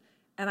sweet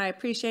and I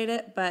appreciate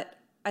it, but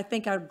I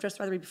think I would just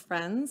rather be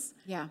friends.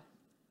 Yeah.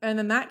 And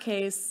in that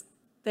case,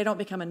 they don't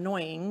become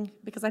annoying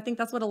because I think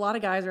that's what a lot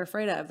of guys are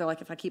afraid of. They're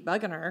like, if I keep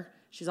bugging her,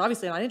 she's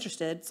obviously not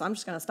interested, so I'm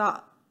just going to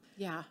stop.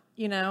 Yeah.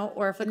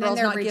 Or if a girl's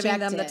not giving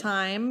them the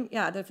time,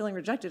 they're feeling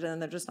rejected and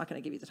they're just not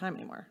going to give you the time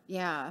anymore.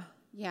 Yeah.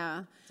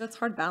 Yeah. So it's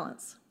hard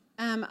balance.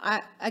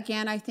 I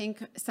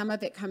think some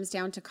of it comes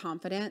down to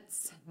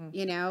confidence,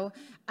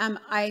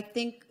 I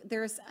think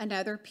there's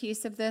another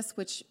piece of this,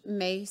 which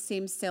may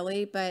seem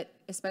silly, but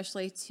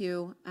especially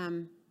to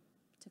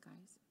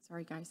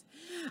guys,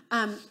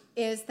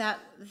 is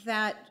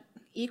that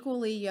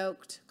equally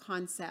yoked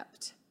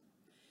concept.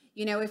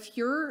 If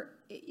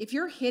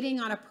you're hitting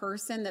on a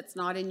person that's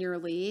not in your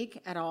league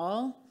at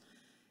all,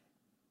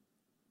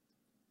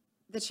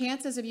 the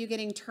chances of you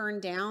getting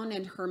turned down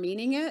and her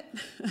meaning it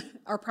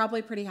are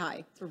probably pretty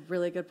high. It's a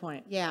really good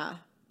point. Yeah.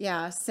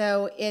 Yeah.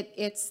 So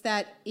it's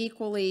that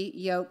equally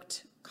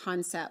yoked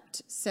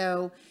concept.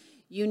 So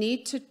you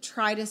need to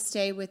try to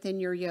stay within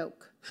your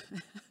yoke.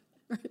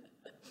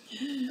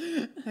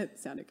 That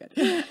sounded good.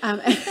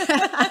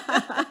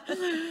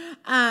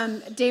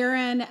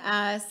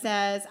 Darren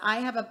says, I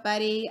have a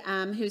buddy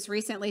who's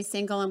recently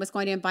single and was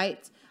going to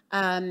invite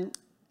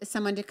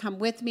someone to come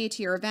with me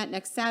to your event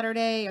next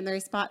Saturday, and there are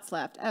spots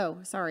left. Oh,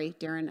 sorry,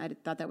 Darren. I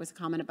thought that was a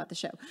comment about the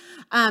show.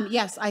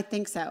 Yes, I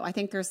think so. I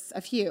think there's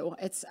a few.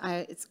 It's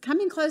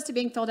coming close to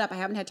being filled up. I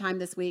haven't had time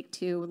this week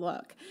to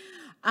look.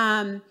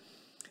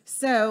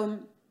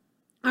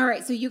 All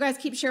right, so you guys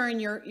keep sharing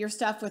your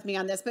stuff with me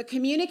on this, but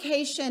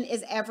communication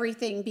is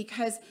everything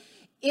because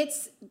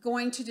it's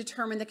going to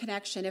determine the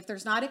connection. If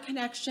there's not a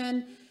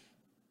connection,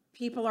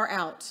 people are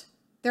out.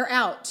 They're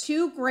out.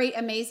 Two great,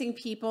 amazing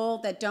people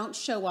that don't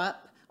show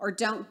up or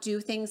don't do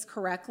things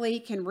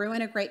correctly can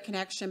ruin a great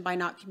connection by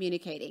not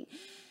communicating.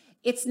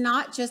 It's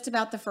not just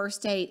about the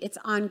first date. It's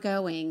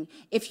ongoing.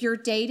 If you're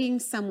dating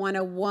someone,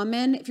 a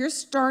woman, if you're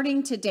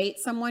starting to date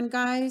someone,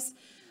 guys,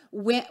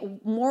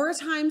 more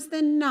times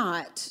than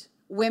not,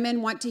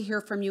 women want to hear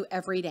from you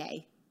every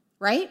day,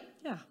 right?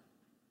 Yeah.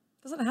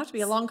 Doesn't have to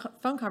be a long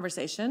phone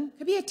conversation.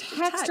 Could be a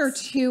text or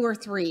two or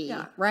three,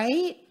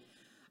 right?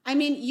 I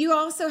mean, you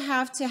also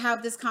have to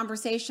have this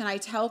conversation. I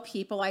tell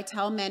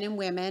men and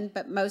women,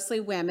 but mostly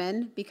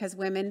women, because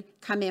women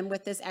come in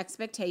with this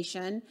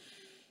expectation.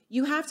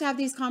 You have to have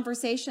these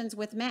conversations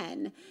with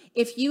men.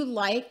 If you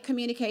like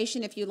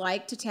communication, if you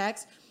like to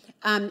text,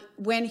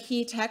 when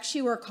he texts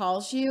you or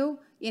calls you,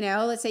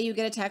 let's say you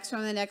get a text from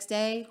him the next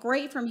day,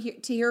 great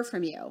to hear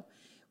from you.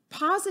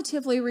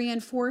 Positively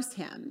reinforce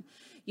him.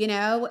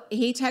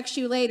 He texts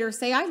you later,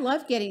 say, I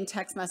love getting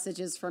text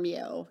messages from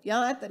you.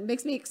 Yeah, that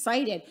makes me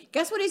excited.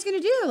 Guess what he's going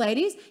to do,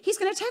 ladies? He's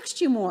going to text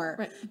you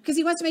more because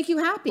he wants to make you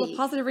happy. Well,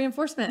 positive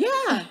reinforcement.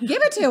 Yeah,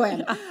 give it to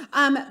him.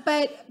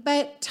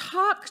 But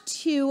talk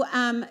to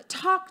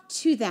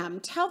them.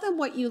 Tell them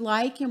what you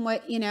like and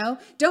what,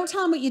 don't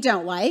tell them what you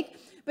don't like,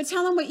 but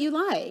tell them what you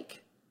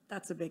like.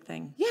 That's a big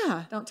thing.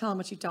 Yeah. Don't tell them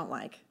what you don't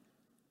like.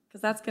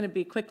 because that's going to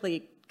be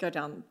quickly go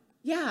down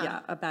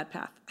a bad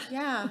path.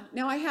 Yeah.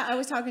 No, I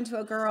was talking to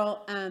a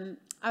girl.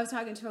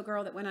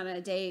 That went on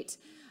a date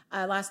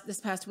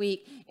this past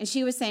week, and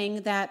she was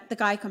saying that the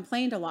guy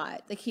complained a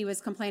lot. Like he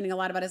was complaining a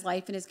lot about his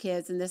life and his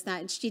kids and this and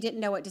that, and she didn't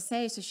know what to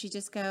say, so she'd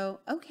just go,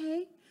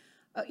 okay.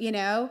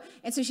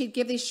 And so she'd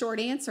give these short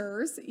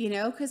answers,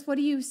 because what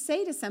do you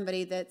say to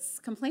somebody that's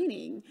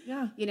complaining?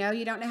 Yeah.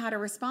 You don't know how to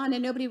respond,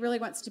 and nobody really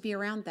wants to be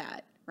around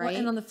that, right? Well,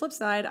 and on the flip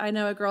side, I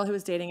know a girl who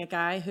was dating a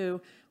guy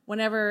who,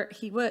 whenever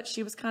she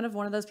was kind of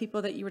one of those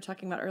people that you were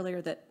talking about earlier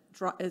that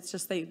it's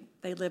just they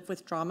live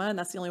with drama, and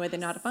that's the only way they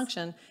know how to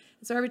function.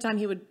 And so every time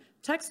he would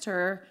text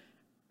her,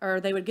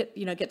 or they would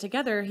get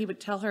together, he would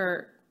tell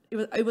her,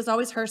 it was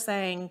always her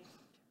saying,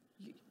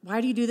 why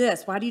do you do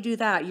this? Why do you do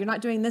that? You're not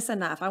doing this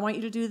enough. I want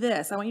you to do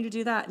this. I want you to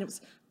do that. And it was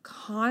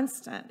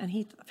constant. And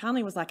he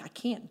finally was like, I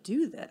can't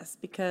do this,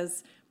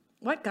 because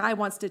what guy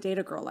wants to date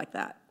a girl like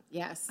that?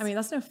 Yes. I mean,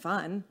 that's no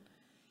fun.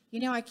 I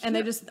can't. And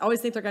they just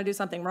always think they're going to do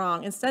something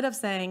wrong. Instead of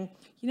saying,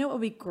 what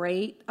would be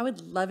great? I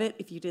would love it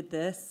if you did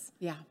this.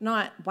 Yeah.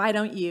 Not, why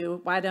don't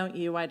you? Why don't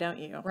you? Why don't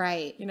you?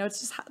 Right.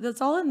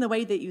 It's all in the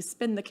way that you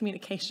spin the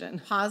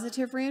communication.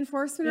 Positive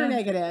reinforcement or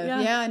negative?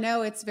 Yeah.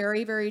 No, it's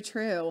very, very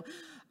true.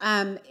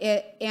 And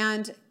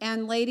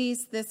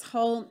ladies, this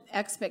whole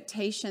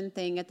expectation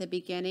thing at the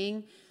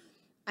beginning,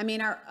 I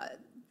mean,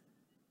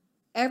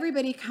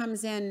 everybody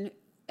comes in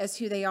as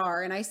who they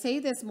are. And I say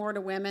this more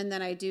to women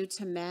than I do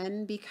to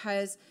men,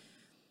 because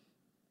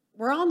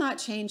we're all not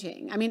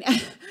changing. I mean,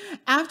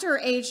 after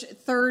age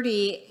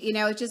 30,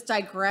 it just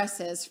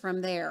digresses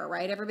from there,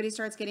 right? Everybody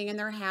starts getting in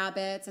their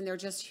habits, and they're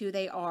just who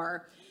they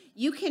are.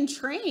 You can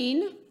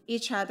train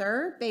each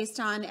other based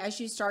on, as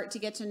you start to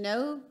get to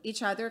know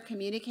each other,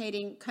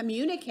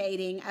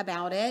 communicating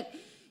about it.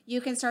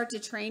 You can start to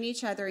train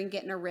each other and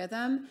get in a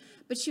rhythm,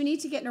 but you need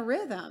to get in a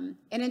rhythm.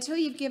 And until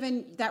you've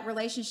given that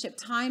relationship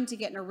time to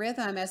get in a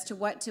rhythm as to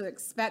what to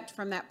expect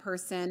from that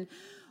person,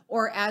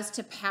 or as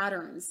to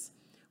patterns,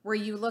 where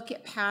you look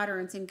at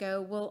patterns and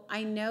go, well,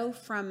 I know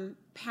from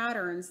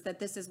patterns that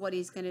this is what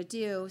he's going to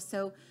do,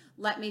 so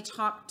let me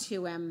talk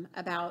to him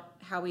about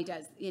how he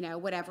does,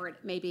 whatever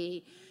it may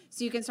be.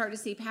 So you can start to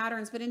see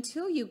patterns. But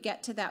until you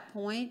get to that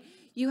point,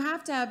 you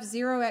have to have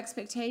zero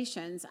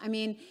expectations. I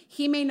mean,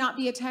 he may not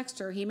be a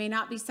texter. He may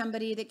not be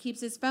somebody that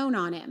keeps his phone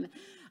on him.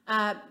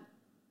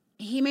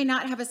 He may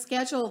not have a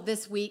schedule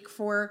this week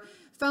for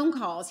phone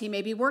calls. He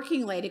may be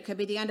working late. It could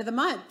be the end of the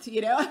month.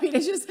 I mean,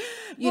 it's just,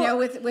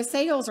 with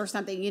sales or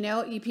something,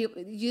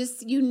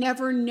 you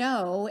never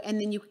know. And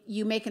then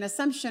you make an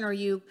assumption, or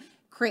you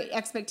create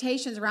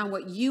expectations around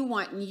what you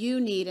want and you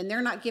need, and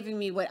they're not giving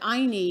me what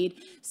I need,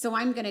 so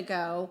I'm going to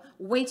go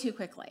way too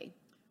quickly.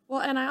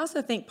 Well, and I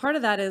also think part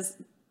of that is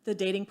the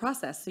dating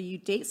process. So you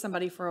date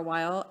somebody for a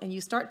while, and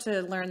you start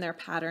to learn their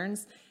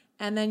patterns,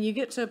 and then you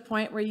get to a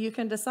point where you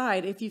can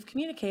decide, if you've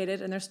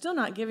communicated and they're still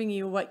not giving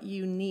you what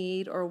you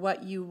need or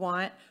what you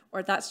want,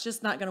 or that's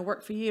just not going to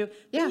work for you,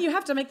 then you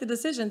have to make the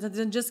decisions and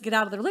then just get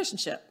out of the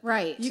relationship.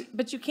 Right.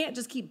 But you can't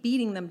just keep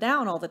beating them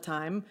down all the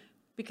time,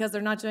 because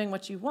they're not doing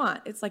what you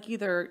want. It's like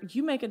either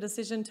you make a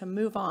decision to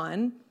move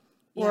on,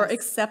 or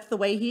accept the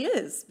way he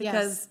is,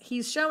 because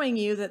he's showing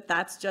you that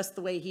that's just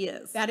the way he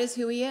is. That is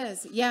who he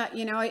is. Yeah,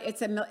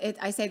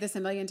 I say this a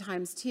million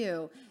times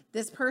too.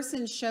 This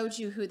person showed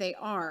you who they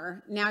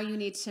are. Now you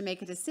need to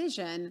make a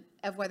decision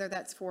of whether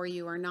that's for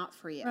you or not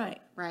for you. Right.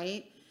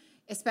 Right?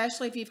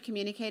 Especially if you've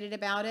communicated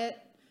about it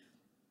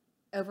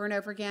over and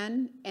over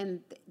again, and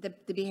the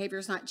behavior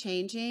is not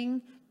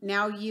changing.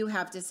 Now you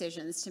have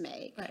decisions to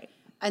make. Right.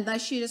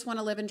 Unless you just want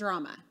to live in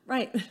drama.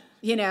 Right.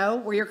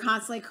 Where you're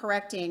constantly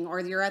correcting,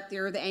 or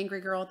you're the angry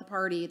girl at the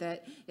party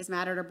that is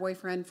mad at her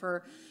boyfriend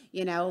for,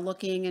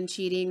 looking and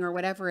cheating or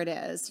whatever it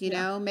is.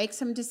 Make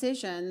some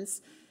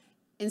decisions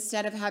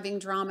instead of having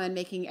drama and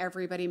making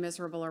everybody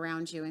miserable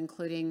around you,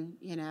 including,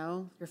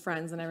 your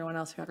friends and everyone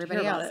else who have everybody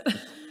to hear else.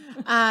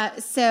 about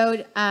it.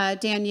 So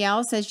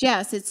Danielle says,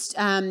 yes, it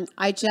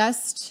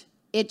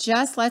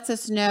just lets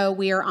us know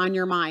we are on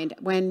your mind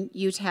when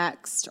you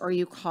text or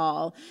you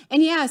call.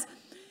 And yes,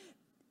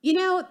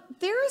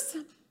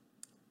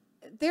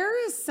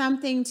 there is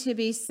something to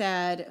be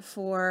said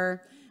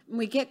for, when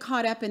we get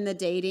caught up in the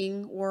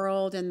dating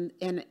world and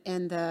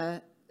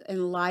in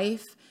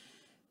life.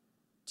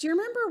 Do you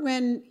remember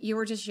when you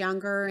were just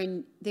younger,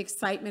 and the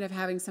excitement of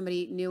having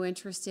somebody new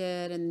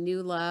interested and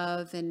new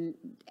love, and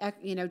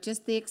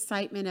just the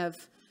excitement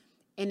of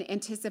and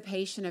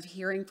anticipation of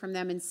hearing from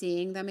them and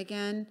seeing them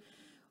again?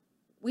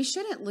 We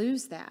shouldn't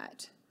lose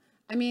that.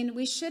 I mean,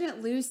 we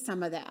shouldn't lose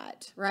some of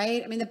that,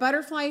 right? I mean, the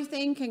butterfly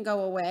thing can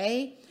go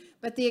away,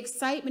 but the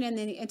excitement and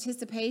the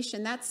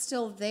anticipation, that's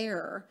still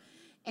there.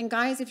 And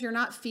guys, if you're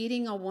not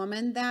feeding a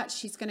woman that,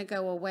 she's going to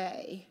go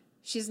away.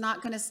 She's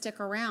not going to stick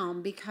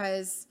around,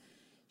 because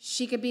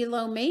she could be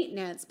low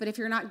maintenance, but if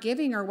you're not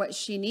giving her what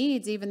she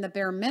needs, even the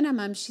bare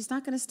minimum, she's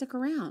not going to stick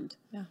around.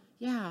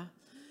 Yeah.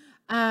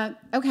 Yeah.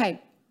 Okay.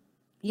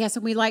 Yes,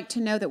 and we like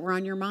to know that we're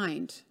on your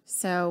mind.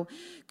 So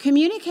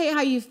communicate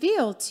how you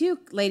feel too,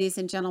 ladies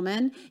and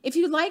gentlemen. If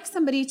you like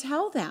somebody,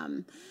 tell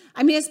them.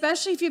 I mean,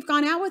 especially if you've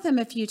gone out with them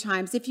a few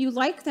times. If you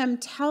like them,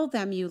 tell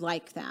them you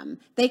like them.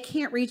 They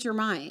can't read your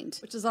mind.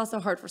 Which is also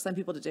hard for some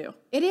people to do.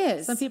 It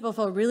is. Some people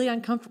feel really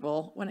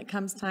uncomfortable when it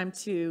comes time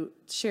to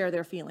share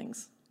their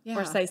feelings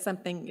or say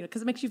something,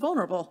 because it makes you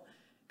vulnerable.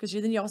 Because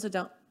then you also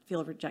don't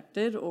feel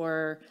rejected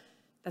or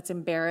that's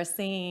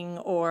embarrassing,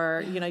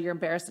 or you're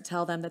embarrassed to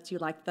tell them that you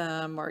like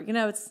them, or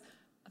it's.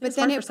 But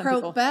then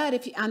but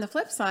if you, on the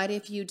flip side,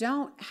 if you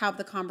don't have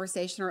the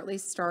conversation or at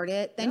least start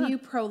it, then you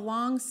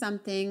prolong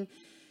something,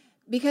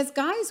 because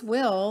guys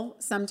will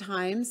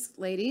sometimes,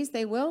 ladies,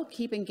 they will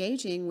keep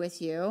engaging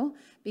with you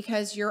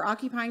because you're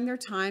occupying their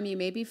time. You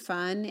may be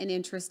fun and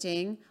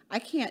interesting. I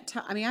can't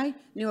tell. I mean, I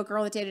knew a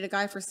girl that dated a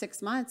guy for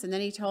 6 months, and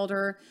then he told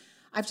her,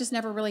 "I've just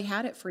never really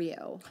had it for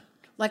you."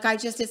 Like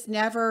I've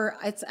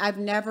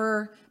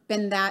never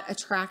been that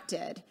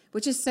attracted,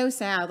 which is so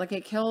sad. Like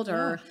it killed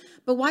her. Yeah.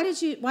 But why did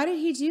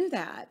he do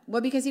that?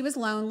 Well, because he was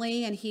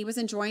lonely and he was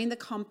enjoying the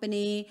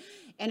company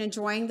and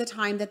enjoying the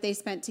time that they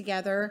spent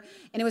together.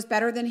 And it was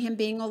better than him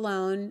being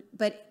alone.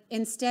 But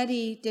instead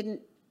he didn't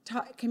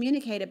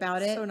communicate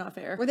about it. So not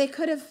fair. Or they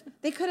could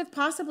have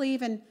possibly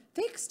even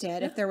fixed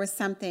it if there was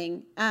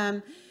something.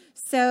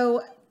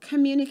 So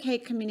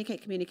communicate.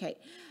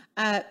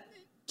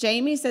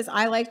 Jamie says,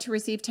 I like to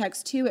receive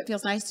text too. It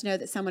feels nice to know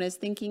that someone is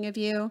thinking of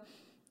you.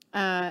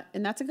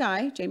 And that's a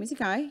guy. Jamie's a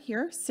guy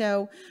here.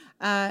 So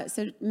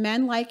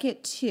men like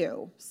it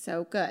too.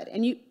 So good.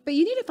 But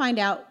you need to find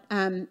out,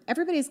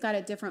 everybody's got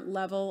a different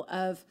level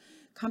of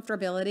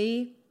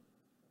comfortability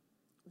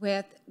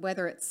with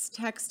whether it's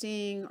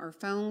texting or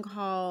phone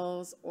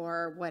calls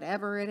or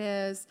whatever it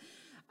is.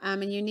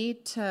 And we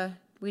need to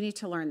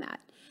learn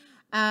that.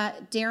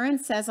 Darren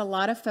says a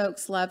lot of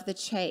folks love the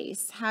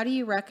chase. How do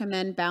you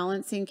recommend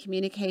balancing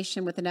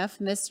communication with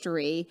enough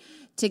mystery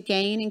to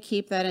gain and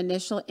keep that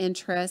initial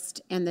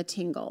interest and the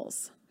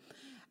tingles?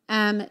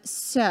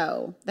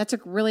 So that's a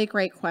really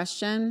great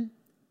question.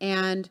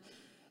 And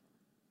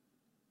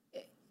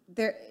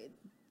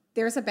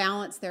there's a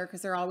balance there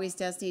because there always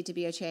does need to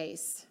be a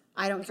chase.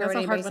 I don't care what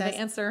anybody says. That's a hard one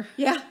to answer.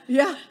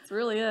 Yeah. It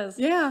really is.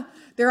 Yeah.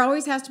 There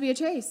always has to be a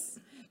chase.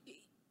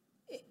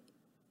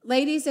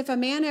 Ladies, if a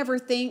man ever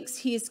thinks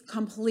he's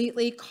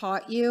completely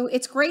caught you,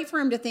 it's great for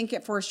him to think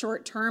it for a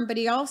short term, but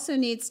he also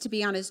needs to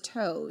be on his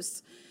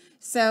toes.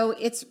 So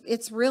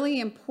it's really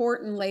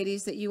important,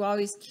 ladies, that you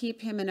always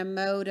keep him in a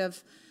mode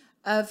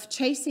of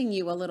chasing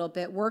you a little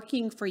bit,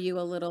 working for you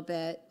a little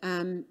bit.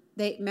 Men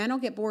will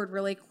get bored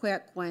really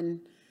quick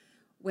when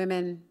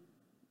women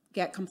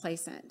get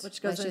complacent.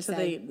 Which goes into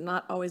the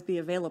not always be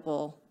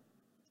available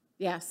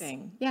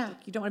thing. Yeah.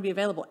 Like you don't want to be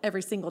available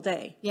every single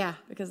day. Yeah.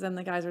 Because then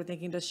the guys are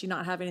thinking, does she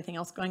not have anything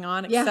else going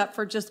on except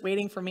for just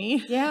waiting for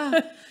me?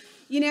 Yeah.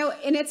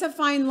 And it's a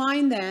fine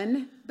line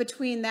then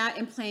between that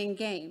and playing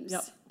games,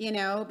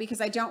 because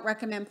I don't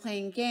recommend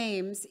playing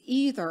games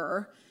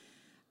either.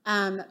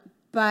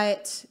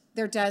 But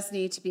there does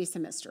need to be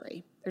some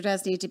mystery. There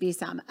does need to be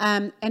some.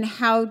 And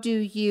how do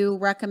you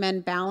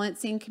recommend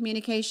balancing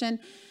communication?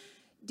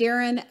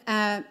 Darren,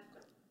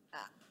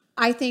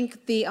 I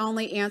think the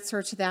only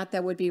answer to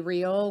that would be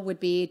real would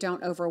be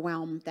don't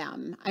overwhelm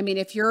them. I mean,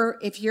 if you're,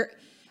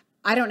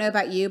 I don't know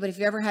about you, but if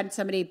you ever had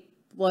somebody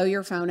blow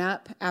your phone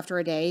up after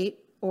a date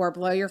or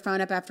blow your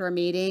phone up after a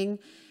meeting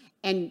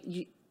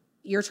and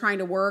you're trying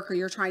to work or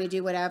you're trying to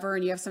do whatever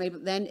and you have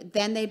somebody,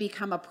 then they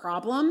become a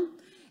problem,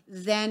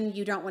 then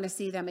you don't want to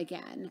see them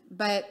again.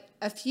 But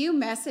a few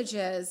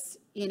messages,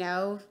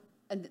 the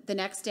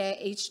next day,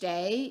 each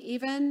day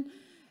even,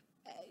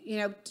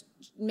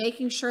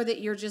 making sure that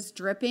you're just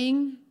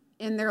dripping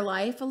in their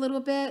life a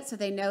little bit so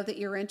they know that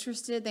you're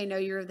interested, they know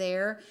you're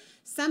there.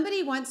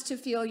 Somebody wants to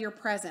feel your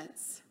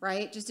presence,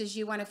 right? Just as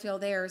you want to feel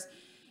theirs.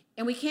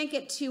 And we can't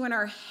get too in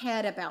our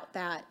head about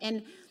that.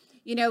 And,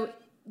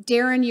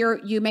 Darren,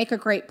 you make a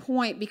great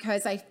point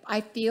because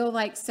I feel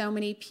like so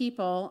many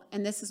people,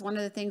 and this is one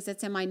of the things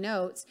that's in my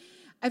notes,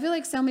 I feel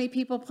like so many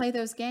people play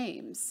those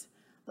games.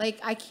 Like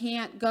I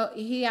can't go,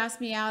 he asked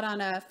me out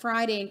on a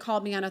Friday and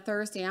called me on a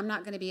Thursday. I'm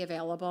not going to be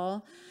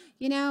available.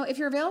 If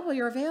you're available,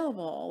 you're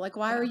available. Like,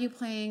 why are you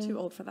playing? Too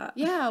old for that.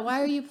 Yeah.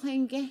 Why are you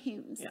playing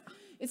games? Yeah.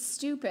 It's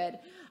stupid.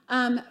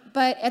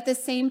 But at the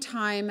same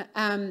time,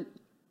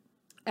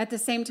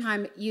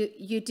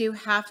 you do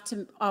have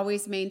to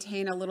always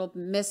maintain a little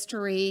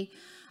mystery.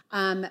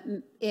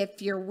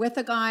 If you're with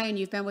a guy and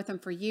you've been with him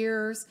for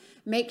years,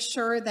 make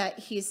sure that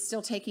he's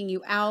still taking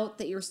you out,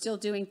 that you're still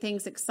doing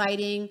things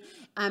exciting,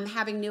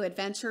 having new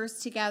adventures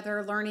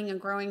together, learning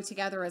and growing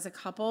together as a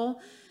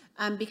couple,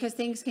 because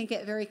things can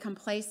get very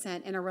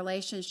complacent in a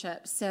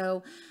relationship.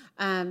 So,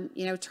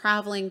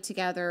 traveling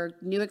together,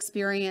 new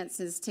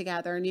experiences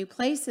together, new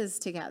places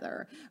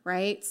together,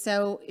 right?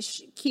 So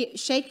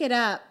shake it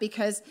up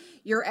because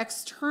your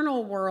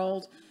external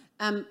world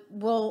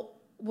will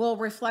will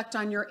reflect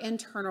on your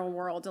internal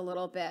world a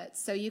little bit.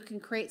 So you can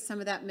create some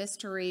of that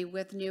mystery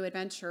with new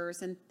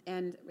adventures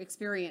and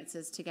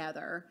experiences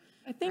together.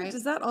 I think, right?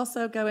 Does that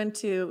also go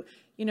into,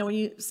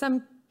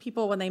 some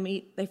people, when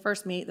they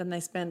first meet, then they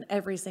spend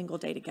every single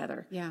day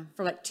together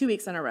for like 2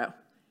 weeks in a row.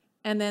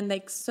 And then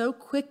they so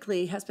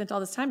quickly have spent all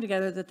this time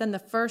together that then the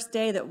first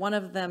day that one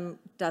of them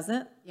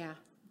doesn't,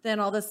 then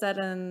all of a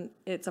sudden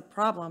it's a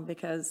problem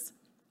because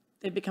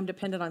they've become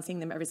dependent on seeing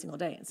them every single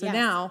day. And so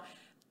now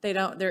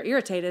they're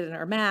irritated and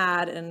are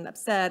mad and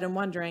upset and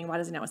wondering, why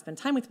does he not want to spend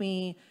time with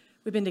me?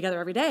 We've been together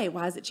every day.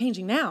 Why is it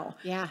changing now?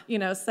 Yeah.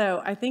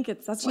 So I think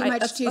that's too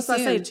much too soon. That's what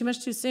I say. Too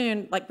much too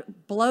soon, like,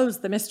 blows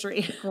the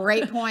mystery.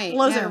 Great point.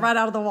 Blows it right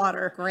out of the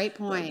water. Great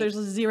point. There's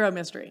zero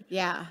mystery.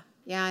 Yeah.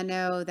 Yeah, I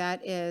know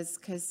that is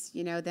because,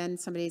 then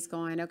somebody's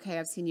going, okay,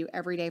 I've seen you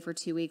every day for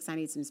 2 weeks. I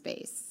need some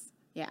space.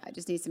 Yeah, I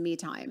just need some me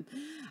time.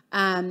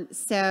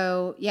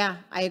 So yeah,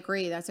 I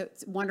agree. That's a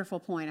wonderful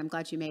point. I'm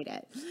glad you made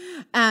it.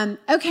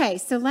 Okay,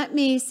 so let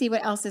me see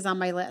what else is on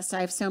my list.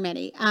 I have so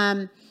many.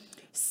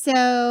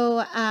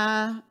 So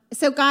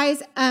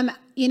guys,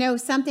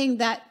 something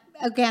that,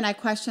 again, I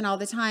question all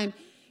the time.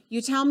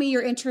 You tell me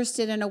you're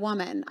interested in a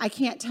woman. I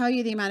can't tell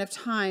you the amount of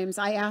times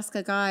I ask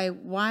a guy,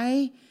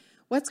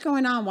 what's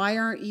going on? Why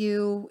aren't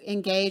you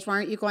engaged? Why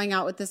aren't you going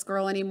out with this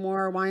girl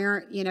anymore? Why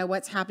aren't,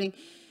 what's happening?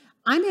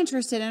 I'm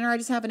interested in her. I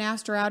just haven't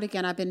asked her out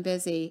again. I've been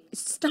busy.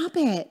 Stop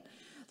it.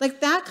 Like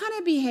that kind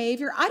of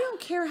behavior. I don't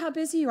care how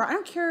busy you are. I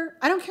don't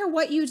care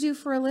what you do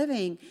for a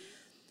living.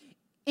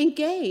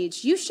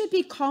 Engage. You should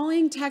be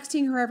calling,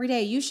 texting her every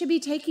day. You should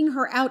be taking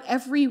her out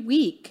every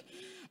week.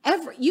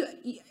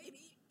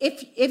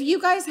 If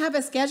you guys have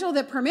a schedule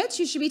that permits,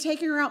 you should be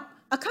taking her out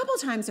a couple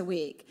times a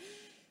week.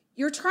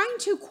 You're trying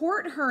to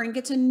court her and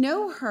get to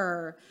know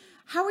her.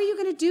 How are you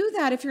going to do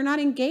that if you're not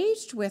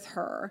engaged with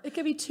her? It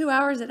could be 2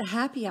 hours at a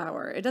happy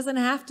hour. It doesn't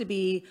have to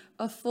be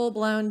a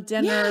full-blown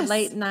dinner,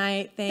 late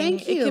night thing.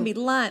 Thank you. It can be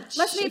lunch.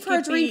 Let's meet for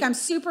a drink. I'm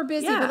super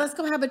busy, but let's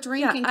go have a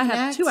drink and connect. I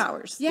have 2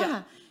 hours.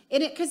 Yeah.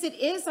 Because it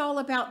is all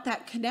about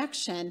that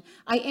connection.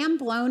 I'm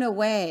blown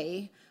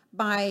away,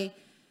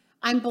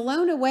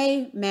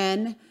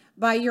 men,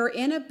 by your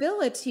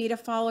inability to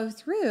follow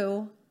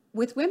through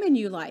with women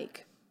you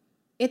like.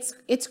 It's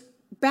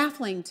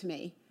baffling to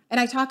me. And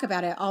I talk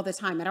about it all the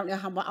time. I don't know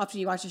how often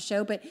you watch the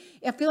show, but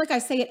I feel like I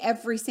say it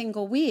every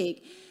single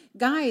week.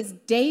 Guys,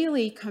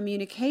 daily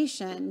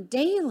communication,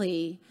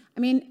 daily.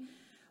 I mean,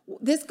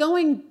 this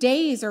going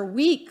days or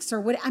weeks or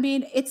what,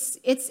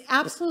 it's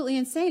absolutely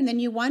insane. Then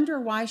you wonder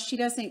why she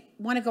doesn't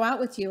want to go out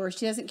with you, or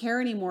she doesn't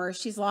care anymore, or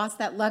she's lost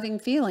that loving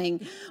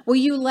feeling. Well,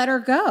 you let her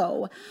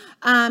go.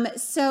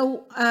 Guys,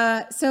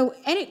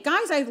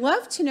 I'd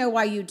love to know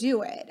why you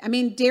do it.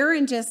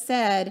 Darren just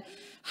said,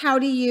 how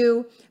do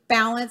you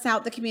balance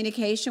out the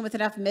communication with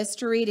enough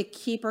mystery to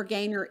keep or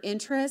gain your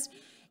interest?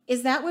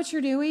 Is that what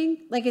you're doing?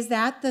 Like, is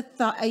that the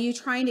thought? Are you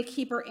trying to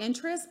keep her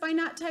interest by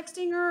not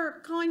texting her or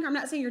calling her? I'm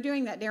not saying you're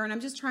doing that, Darren.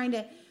 I'm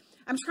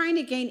trying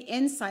to gain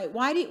insight.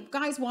 Why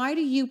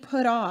do you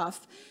put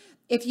off,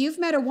 if you've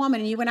met a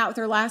woman and you went out with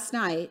her last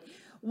night,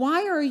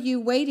 why are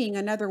you waiting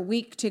another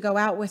week to go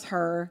out with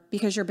her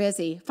because you're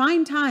busy?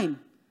 Find time.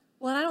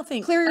 Well, I don't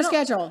think clear your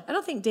schedule. I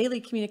don't think daily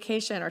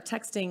communication or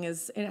texting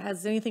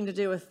has anything to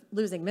do with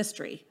losing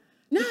mystery.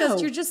 No.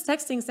 Because you're just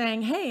texting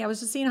saying, hey, I was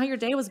just seeing how your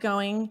day was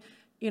going.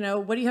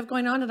 What do you have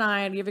going on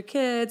tonight? Do you have your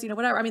kids?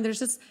 Whatever. There's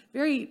just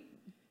very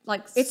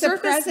it's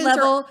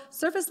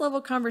surface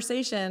level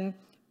conversation,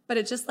 but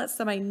it just lets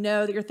somebody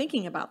know that you're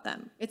thinking about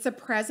them. It's a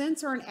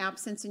presence or an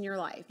absence in your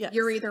life. Yes.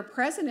 You're either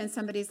present in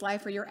somebody's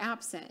life or you're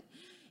absent.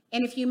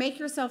 And if you make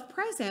yourself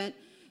present,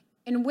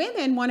 and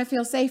women want to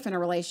feel safe in a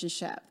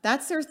relationship.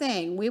 That's their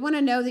thing. We want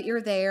to know that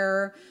you're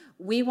there.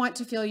 We want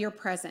to feel your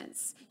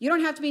presence. You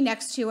don't have to be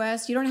next to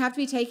us. You don't have to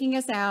be taking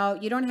us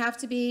out. You don't have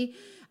to be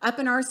up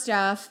in our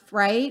stuff,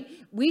 right?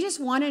 We just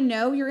want to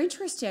know you're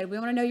interested. We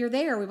want to know you're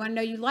there. We want to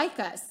know you like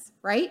us,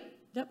 right?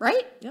 Yep.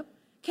 Right? Yep.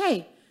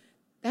 Okay.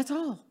 That's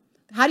all.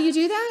 How do you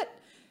do that?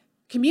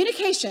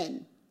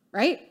 Communication,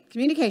 right?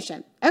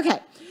 Communication. Okay.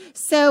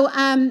 So,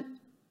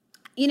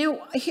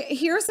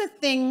 here's the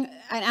thing,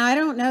 and I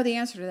don't know the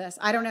answer to this.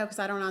 I don't know because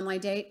I don't online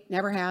date,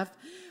 never have.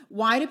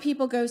 Why do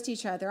people ghost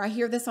each other? I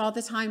hear this all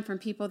the time from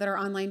people that are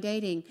online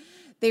dating.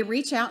 They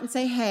reach out and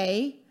say,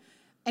 hey,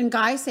 and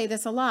guys say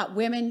this a lot.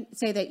 Women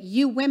say that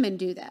you women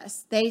do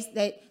this.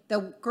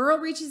 The girl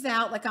reaches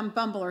out like on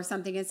Bumble or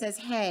something and says,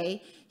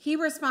 hey. He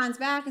responds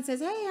back and says,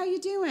 hey, how you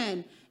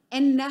doing?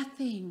 And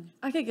nothing.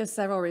 I could give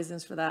several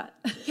reasons for that.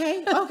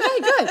 Okay,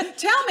 good.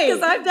 Tell me.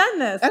 Because I've done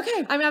this.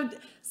 Okay.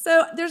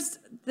 So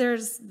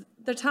there's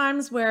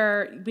times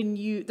where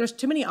there's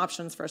too many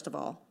options, first of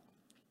all.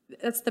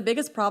 That's the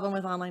biggest problem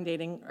with online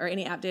dating or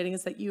any app dating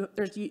is that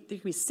there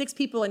could be 6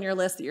 people in your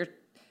list that you're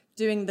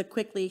doing the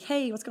quickly,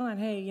 hey, what's going on?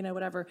 Hey,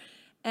 whatever.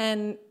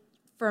 And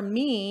for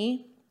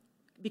me,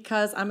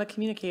 because I'm a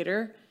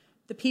communicator,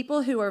 the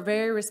people who are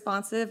very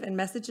responsive in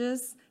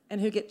messages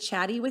and who get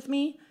chatty with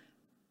me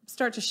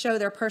start to show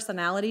their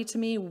personality to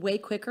me way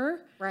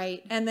quicker.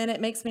 Right. And then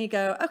it makes me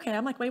go, okay,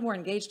 I'm way more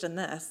engaged in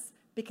this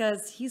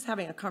because he's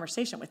having a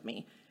conversation with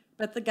me.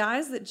 But the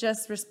guys that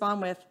just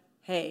respond with,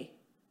 hey,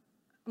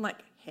 I'm like,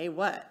 hey,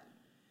 what?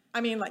 I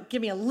mean, like,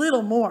 give me a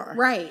little more.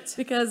 Right.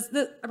 Because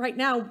right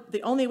now,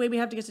 the only way we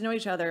have to get to know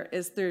each other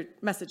is through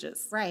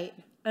messages. Right.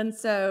 And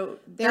so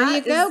there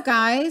you go,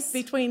 guys.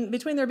 Between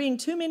there being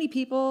too many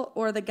people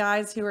or the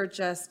guys who are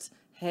just,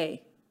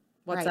 hey,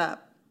 what's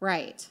up?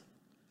 Right.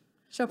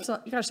 You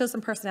got to show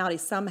some personality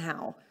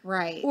somehow.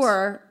 Right.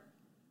 Or,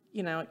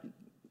 you know,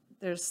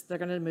 they're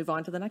going to move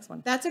on to the next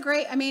one. That's a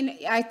great, I mean,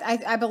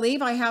 I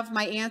believe I have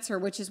my answer,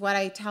 which is what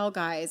I tell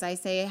guys. I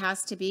say it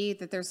has to be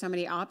that there's so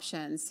many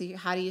options. So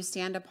how do you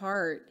stand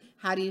apart?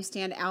 How do you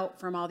stand out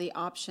from all the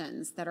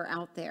options that are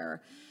out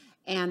there?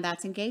 And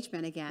that's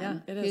engagement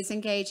again. Yeah, it is. Who's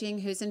engaging,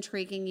 who's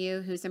intriguing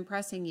you, who's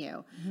impressing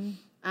you.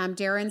 Mm-hmm.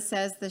 Darren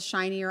says the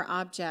shinier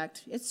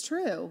object. It's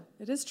true.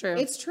 It is true.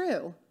 It's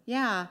true.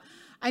 Yeah.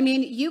 I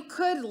mean, you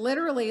could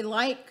literally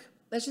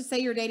let's just say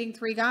you're dating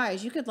 3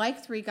 guys. You could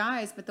like 3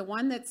 guys, but the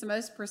one that's the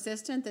most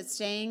persistent, that's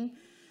staying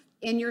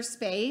in your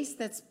space,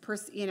 that's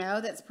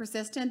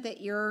persistent,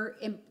 that you're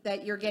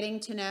getting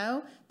to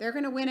know, they're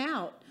going to win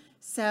out.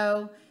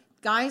 So,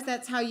 guys,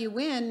 that's how you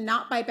win,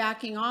 not by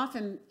backing off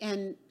and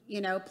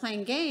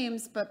playing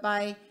games, but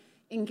by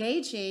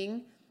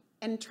engaging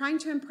and trying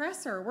to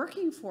impress her,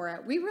 working for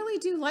it. We really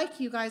do like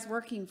you guys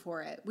working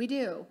for it. We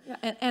do.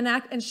 Yeah,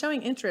 and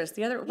showing interest.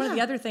 One of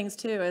the other things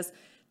too is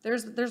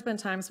there's been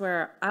times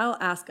where I'll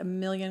ask a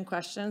million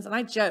questions, and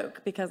I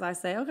joke because I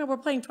say, okay, we're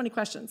playing 20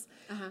 questions,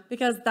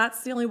 because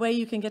that's the only way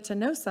you can get to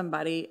know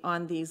somebody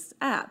on these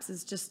apps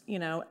is just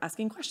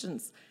asking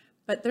questions.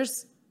 But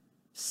there's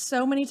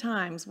so many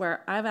times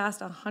where I've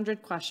asked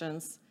 100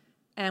 questions,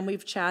 and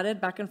we've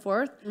chatted back and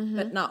forth,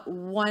 but not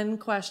one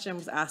question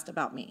was asked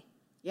about me.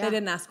 Yeah. They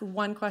didn't ask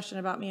one question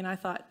about me, and I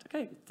thought,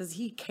 okay, does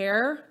he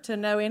care to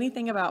know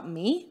anything about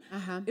me?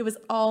 It was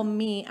all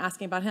me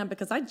asking about him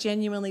because I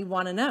genuinely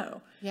want to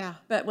know. Yeah.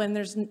 But when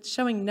there's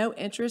showing no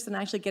interest in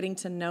actually getting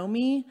to know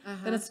me,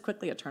 then it's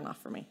quickly a turnoff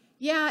for me.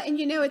 Yeah, and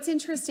it's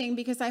interesting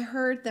because I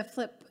heard the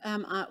flip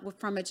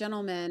from a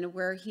gentleman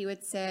where he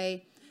would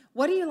say,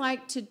 what do you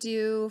like to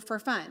do for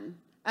fun?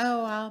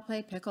 Oh, I'll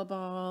play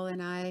pickleball,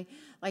 and I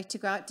like to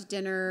go out to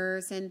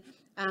dinners, and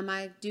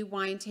I do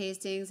wine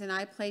tastings, and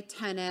I play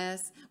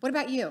tennis. What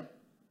about you?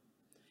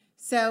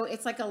 So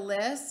it's like a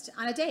list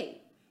on a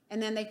date,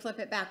 and then they flip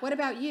it back. What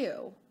about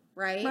you?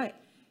 Right? Right.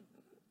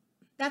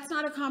 That's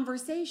not a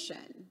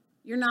conversation.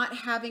 You're not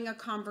having a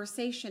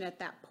conversation at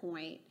that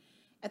point.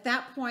 At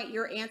that point,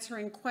 you're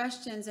answering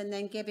questions and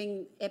then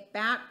giving it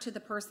back to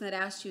the person that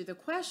asked you the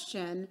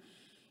question.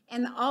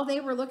 And all they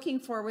were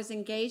looking for was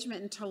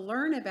engagement and to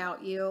learn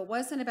about you. It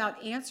wasn't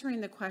about answering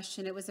the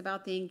question. It was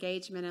about the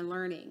engagement and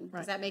learning.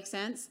 Right. Does that make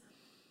sense?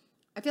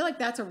 I feel like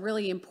that's a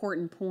really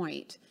important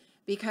point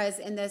because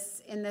in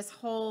this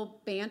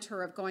whole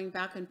banter of going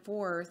back and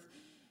forth,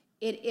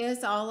 it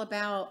is all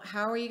about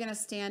how are you going to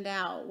stand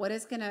out? What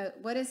is going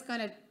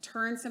to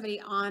turn somebody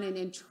on and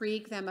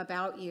intrigue them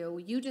about you?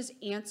 You just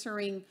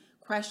answering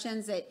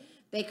questions that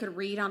they could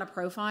read on a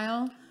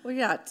profile. Well,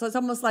 yeah. So it's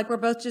almost like we're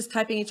both just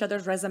typing each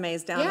other's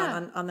resumes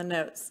down on the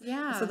notes.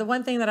 Yeah. So the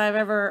one thing that I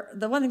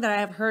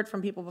have heard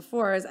from people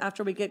before is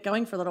after we get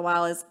going for a little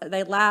while is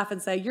they laugh and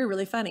say, "You're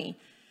really funny,"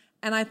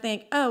 and I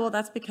think, oh, well,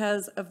 that's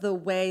because of the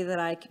way that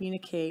I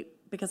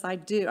communicate. Because I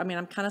do. I mean,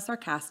 I'm kind of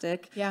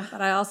sarcastic. Yeah.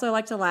 But I also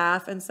like to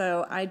laugh, and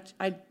so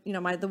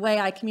the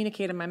way I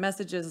communicate in my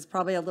messages is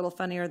probably a little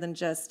funnier than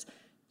just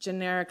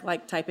generic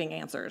like typing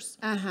answers.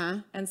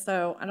 And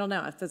so I don't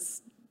know if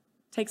this.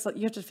 You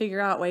have to figure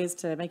out ways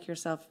to make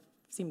yourself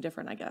seem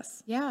different, I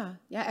guess. Yeah.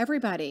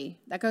 Everybody.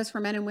 That goes for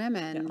men and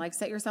women. Yeah. Like,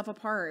 set yourself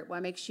apart.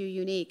 What makes you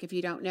unique? If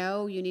you don't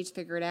know, you need to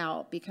figure it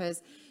out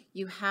because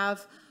you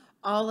have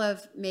all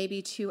of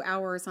maybe 2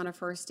 hours on a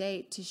first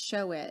date to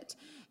show it.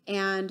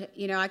 And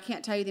I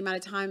can't tell you the amount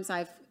of times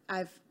I've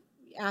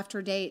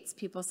after dates,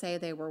 people say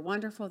they were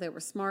wonderful, they were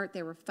smart,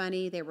 they were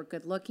funny, they were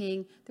good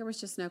looking. There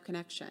was just no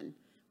connection.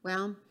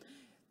 Well,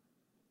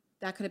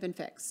 that could have been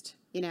fixed.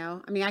 I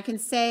mean, I can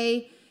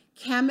say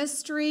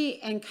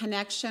chemistry and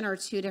connection are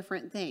 2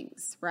 different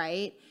things,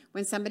 right?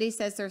 When somebody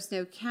says there's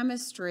no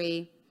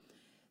chemistry,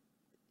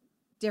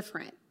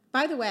 different.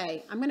 By the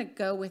way, I'm going to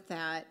go with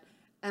that.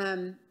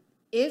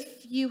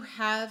 If you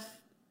have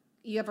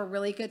a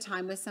really good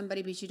time with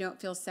somebody, but you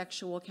don't feel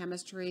sexual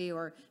chemistry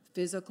or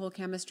physical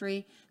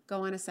chemistry,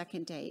 go on a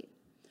second date.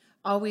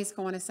 Always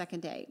go on a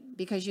second date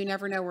because you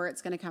never know where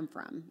it's going to come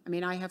from. I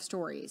mean, I have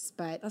stories,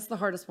 but that's the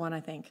hardest one, I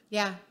think.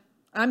 Yeah.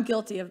 I'm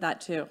guilty of that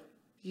too.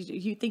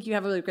 You think you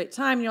have a really great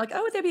time, and you're like,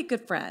 oh, they'd be a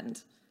good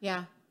friend.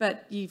 Yeah.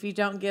 But if you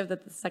don't give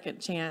that the second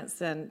chance,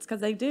 then it's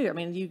because they do. I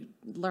mean, you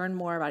learn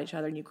more about each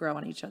other, and you grow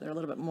on each other a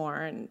little bit more,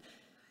 and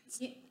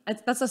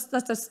that's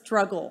a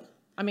struggle.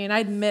 I mean, I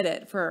admit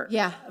it for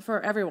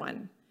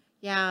everyone.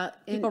 Yeah.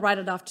 People write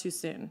it off too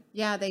soon.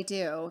 Yeah, they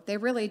do. They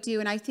really do.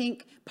 And I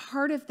think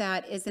part of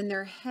that is in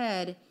their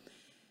head.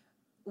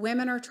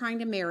 Women are trying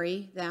to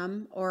marry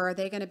them, or are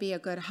they going to be a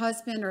good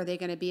husband? Or are they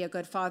going to be a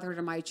good father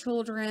to my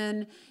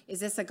children?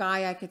 Is this a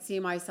guy I could see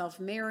myself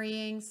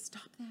marrying?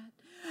 Stop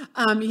that.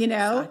 you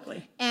know,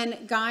 Exactly.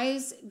 and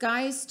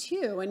guys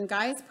too, and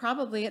guys,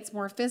 probably it's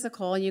more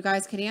physical, and you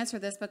guys can answer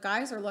this, but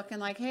guys are looking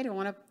like, hey, do I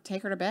want to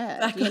take her to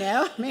bed? You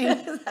know, I mean,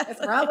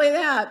 it's probably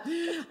that.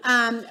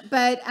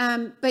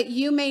 But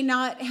you may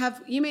not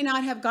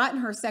have gotten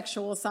her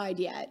sexual side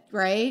yet,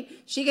 right?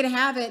 She could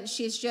have it.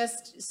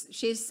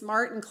 She's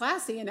smart and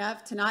classy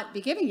enough to not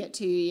be giving it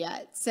to you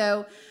yet.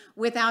 So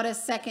without a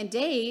second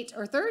date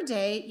or third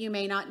date, you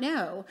may not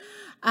know.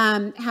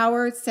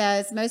 Howard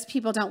says, most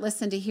people don't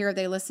listen to hear,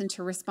 they listen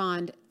to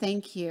respond.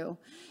 Thank you.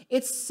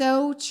 It's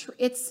so true.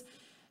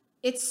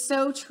 It's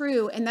so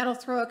true. And that'll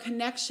throw a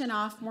connection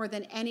off more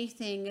than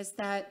anything, is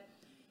that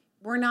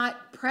we're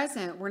not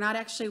present. We're not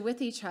actually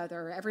with each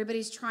other.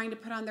 Everybody's trying to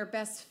put on their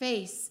best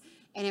face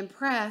and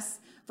impress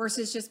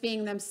versus just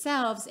being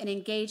themselves and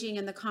engaging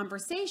in the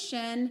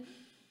conversation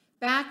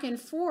back and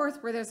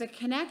forth, where there's a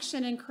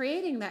connection and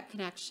creating that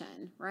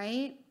connection,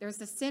 right? There's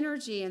a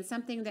synergy and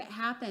something that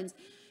happens.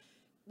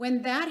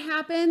 When that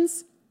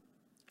happens,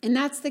 and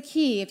that's the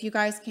key, if you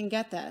guys can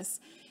get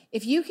this,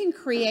 if you can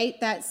create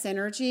that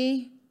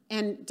synergy,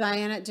 and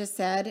Diana just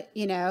said,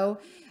 you know,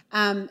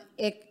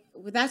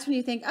 that's when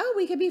you think, oh,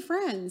 we could be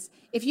friends.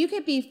 If you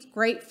could be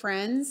great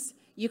friends,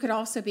 you could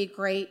also be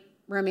great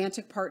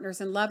romantic partners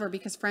and lover,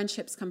 because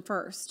friendships come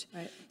first.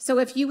 Right. So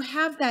if you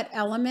have that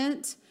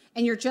element,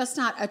 and you're just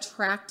not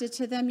attracted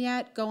to them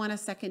yet, go on a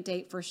second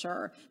date for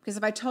sure. Because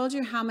if I told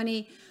you how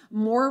many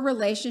more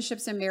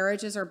relationships and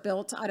marriages are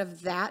built out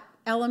of that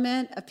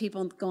element of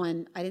people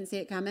going, I didn't see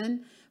it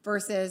coming,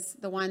 versus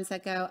the ones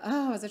that go,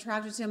 oh, I was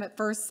attracted to him at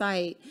first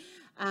sight.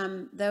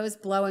 Those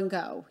blow and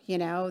go, you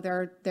know,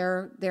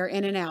 they're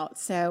in and out.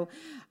 So,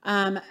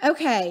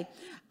 okay.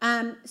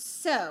 I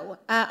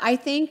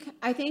think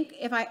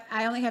if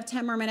I only have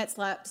 10 more minutes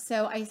left.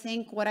 So I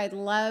think what I'd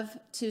love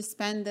to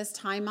spend this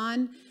time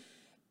on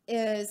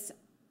is,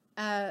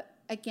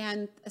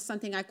 again,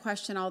 something I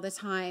question all the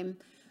time.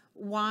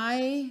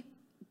 Why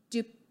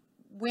do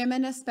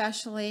women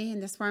especially,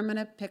 and this is where I'm going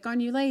to pick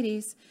on you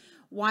ladies,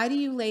 why do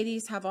you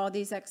ladies have all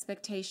these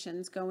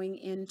expectations going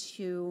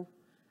into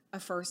a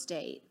first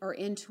date or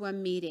into a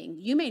meeting?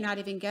 You may not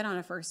even get on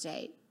a first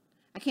date.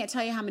 I can't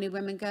tell you how many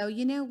women go,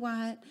 you know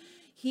what?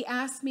 He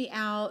asked me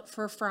out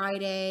for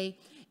Friday,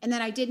 and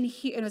then I didn't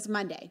hear, it was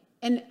Monday,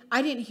 and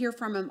I didn't hear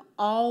from him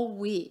all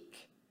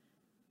week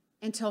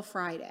until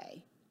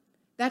Friday.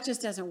 That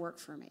just doesn't work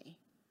for me.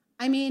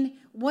 I mean,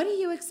 what do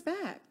you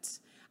expect?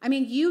 I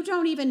mean, you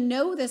don't even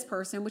know this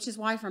person, which is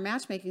why from a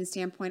matchmaking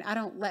standpoint, I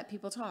don't let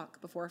people talk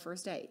before a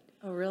first date.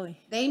 Oh, really?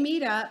 They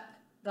meet up,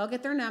 they'll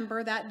get their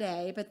number that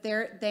day, but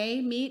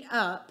they meet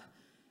up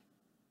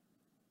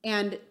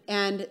and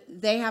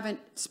they haven't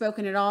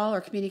spoken at all or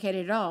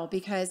communicated at all,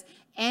 because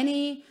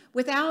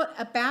without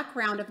a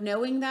background of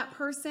knowing that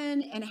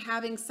person and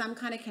having some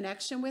kind of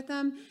connection with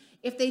them,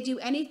 if they do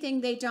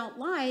anything they don't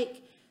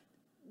like,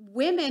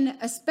 women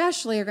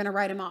especially are going to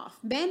write them off.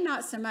 Men,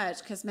 not so much,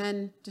 because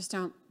men just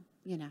don't,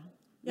 you know.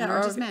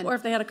 Yeah, or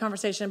if they had a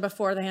conversation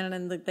before they handed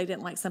in, they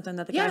didn't like something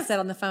that the guy said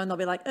on the phone, they'll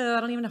be like, oh, I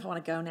don't even know if I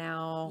want to go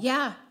now.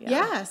 Yeah.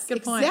 Yes.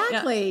 Good point.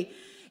 Exactly.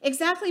 Yeah.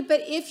 Exactly.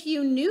 But if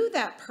you knew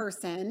that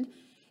person,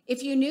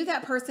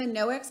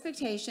 no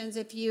expectations,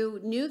 if you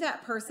knew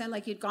that person,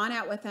 like you'd gone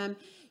out with them,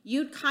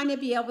 you'd kind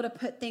of be able to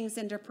put things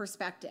into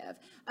perspective.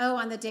 Oh,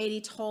 on the date, he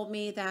told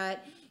me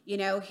that, you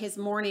know, his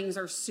mornings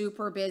are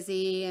super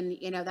busy, and,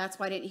 you know, that's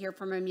why I didn't hear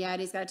from him yet.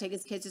 He's got to take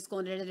his kids to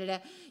school.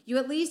 You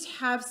at least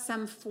have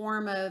some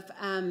form of,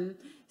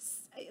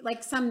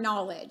 like some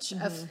knowledge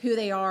of who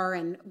they are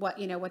and what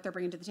they're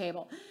bringing to the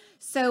table.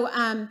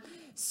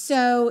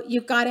 So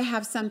you've got to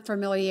have some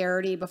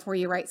familiarity before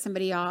you write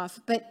somebody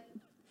off. But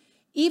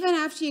even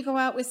after you go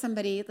out with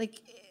somebody,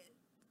 like,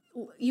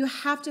 you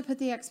have to put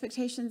the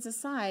expectations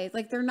aside.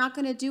 Like, they're not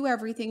going to do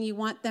everything you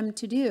want them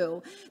to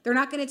do. They're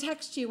not going to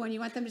text you when you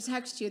want them to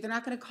text you. They're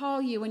not going to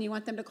call you when you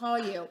want them to call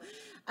you.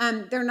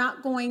 They're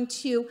not going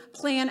to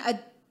plan a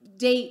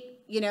date,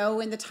 you know,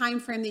 in the time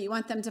frame that you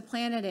want them to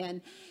plan it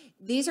in.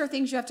 These are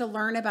things you have to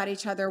learn about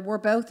each other. We're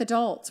both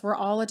adults. We're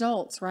all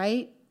adults,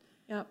 right?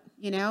 Yep.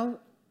 You know,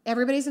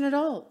 everybody's an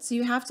adult. So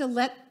you have to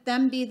let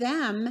them be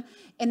them.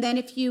 And then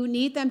if you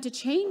need them to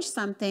change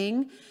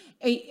something,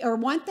 or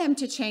want them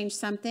to change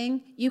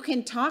something, you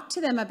can talk to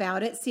them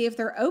about it, see if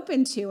they're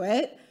open to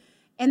it,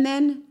 and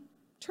then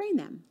train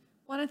them.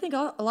 Well, and I think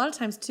a lot of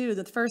times too,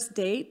 the first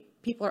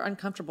date, people are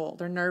uncomfortable,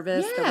 they're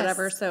nervous, or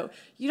whatever. So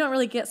you don't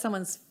really get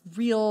someone's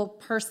real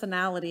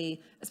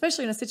personality,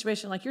 especially in a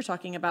situation like you're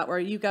talking about, where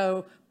you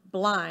go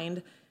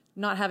blind,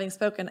 not having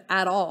spoken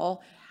at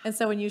all. And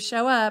so when you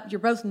show up, you're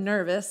both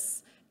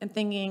nervous and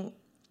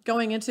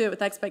going into it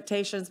with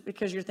expectations,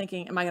 because you're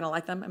thinking, am I going to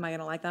like them? Am I going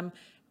to like them?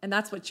 And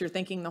that's what you're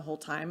thinking the whole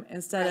time,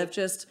 instead of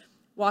just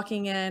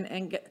walking in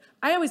and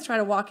I always try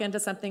to walk into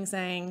something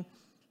saying,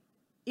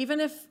 even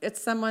if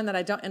it's someone that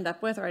I don't end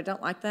up with or I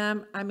don't like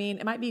them, I mean,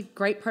 it might be a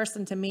great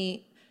person to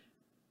meet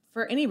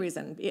for any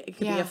reason. It could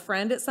be Yeah. a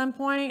friend at some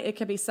point. It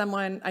could be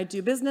someone I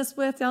do business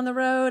with down the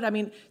road. I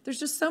mean, there's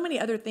just so many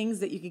other things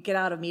that you could get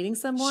out of meeting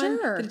someone.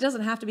 Sure. That it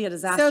doesn't have to be a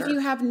disaster. So if you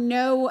have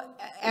no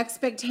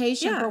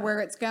expectation Yeah. for where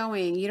it's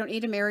going, you don't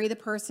need to marry the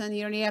person.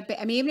 You don't need to have,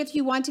 I mean, even if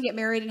you want to get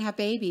married and have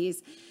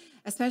babies,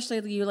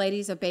 especially you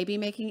ladies of baby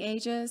making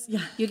ages,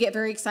 you get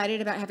very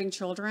excited about having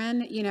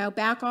children,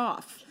 back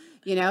off.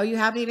 You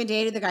haven't even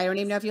dated the guy. You don't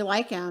even know if you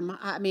like him.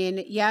 I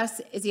mean,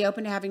 yes, is he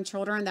open to having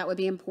children? That would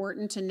be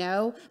important to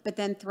know, but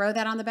then throw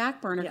that on the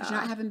back burner because you're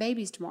not having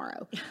babies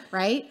tomorrow,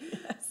 right?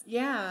 Yes.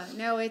 Yeah,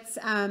 no,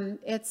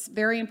 it's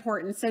very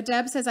important. So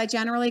Deb says, I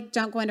generally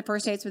don't go into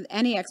first dates with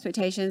any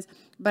expectations,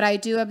 but I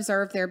do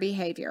observe their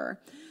behavior.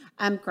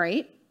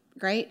 Great.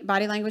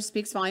 Body language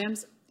speaks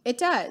volumes. It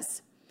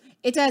does.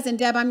 And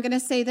Deb, I'm going to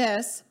say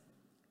this.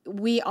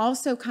 We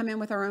also come in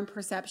with our own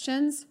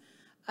perceptions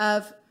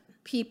of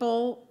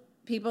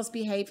people's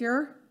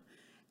behavior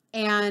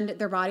and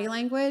their body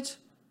language.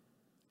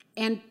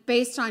 And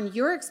based on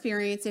your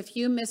experience, if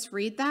you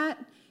misread that,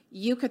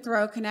 you could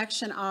throw a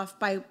connection off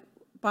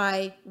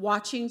by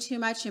watching too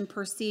much and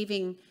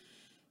perceiving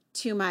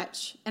too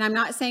much. And I'm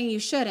not saying you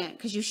shouldn't,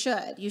 because you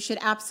should. You should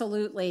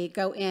absolutely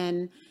go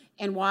in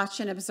and watch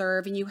and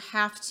observe, and you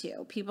have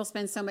to. People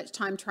spend so much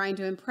time trying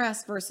to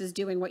impress versus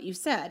doing what you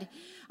said.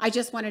 I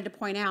just wanted to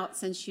point out,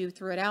 since you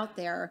threw it out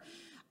there,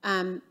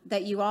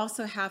 that you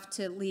also have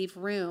to leave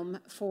room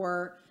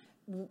for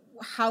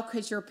how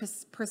could your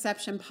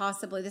perception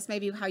possibly, this may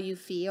be how you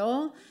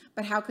feel,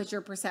 but how could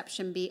your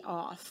perception be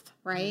off,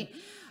 right? Mm-hmm.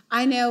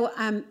 I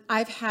know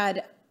I've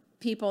had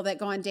people that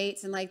go on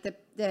dates and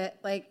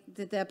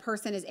the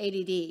person is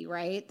ADD,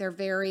 right?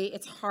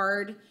 It's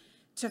hard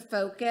to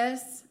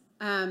focus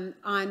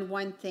on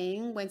one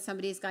thing when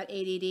somebody's got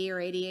ADD or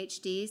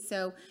ADHD.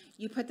 So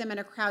you put them in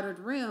a crowded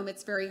room,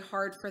 it's very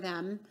hard for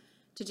them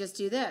to just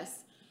do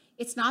this.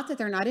 It's not that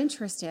they're not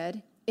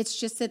interested. It's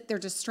just that they're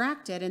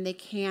distracted and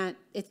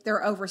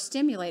they're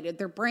overstimulated.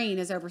 Their brain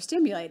is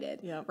overstimulated,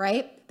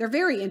 right? They're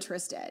very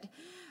interested.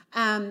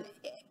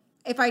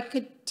 If I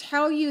could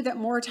tell you that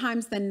more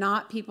times than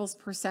not, people's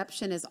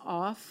perception is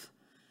off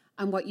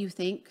on what you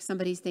think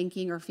somebody's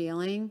thinking or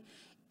feeling,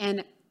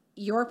 and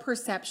your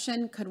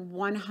perception could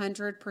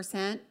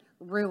 100%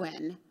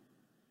 ruin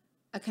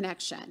a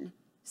connection.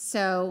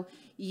 So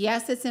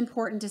yes, it's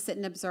important to sit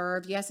and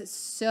observe. Yes, it's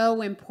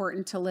so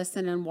important to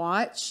listen and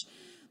watch.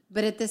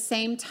 But at the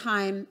same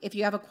time, if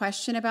you have a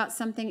question about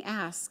something,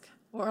 ask.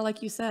 Or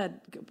like you said,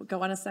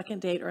 go on a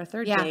second date or a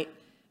third date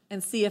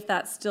and see if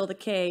that's still the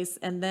case,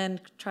 and then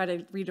try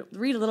to read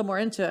a little more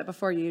into it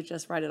before you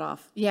just write it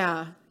off.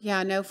 Yeah,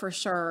 no, for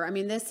sure. I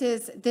mean, this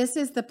is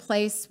the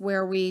place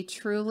where we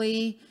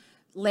truly,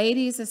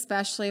 ladies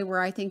especially, where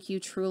I think you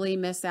truly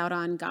miss out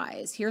on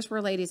guys. Here's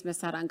where ladies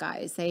miss out on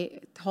guys.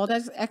 They hold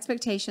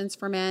expectations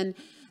for men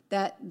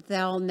that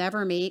they'll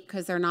never meet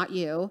because they're not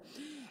you.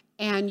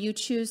 And you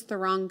choose the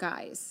wrong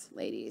guys,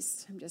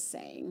 ladies. I'm just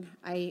saying.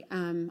 I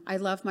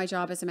love my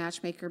job as a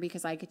matchmaker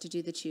because I get to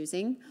do the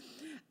choosing.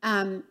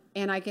 And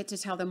I get to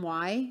tell them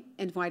why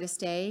and why to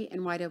stay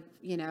and why to,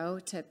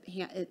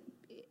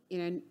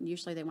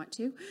 usually they want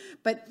to.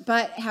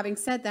 But having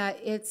said that,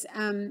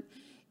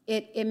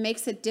 it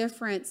makes a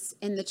difference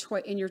in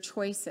in your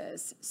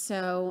choices.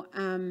 So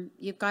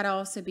you've got to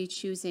also be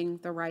choosing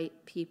the right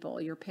people.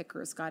 Your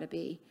picker's got to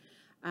be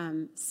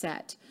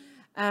set.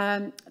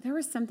 There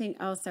was something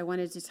else I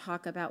wanted to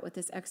talk about with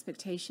this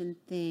expectation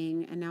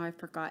thing, and now I've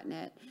forgotten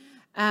it.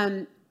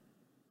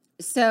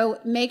 So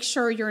make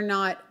sure you're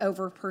not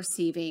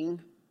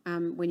over-perceiving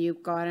when you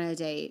go on a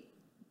date.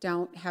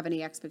 Don't have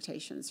any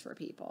expectations for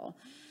people.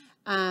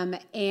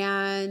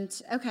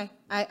 And okay,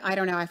 I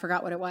don't know. I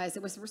forgot what it was.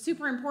 It was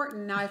super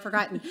important. Now I've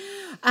forgotten.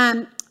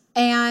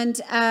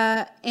 And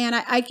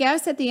I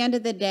guess at the end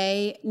of the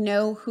day,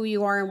 know who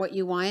you are and what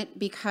you want,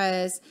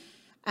 because,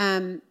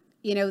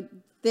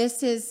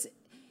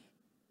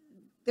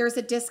 there's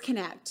a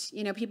disconnect.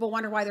 People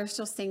wonder why they're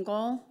still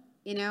single,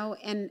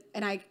 and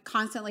I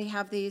constantly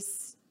have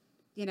these,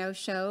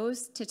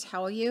 shows to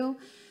tell you.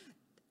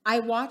 I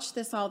watch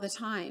this all the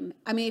time.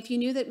 I mean, if you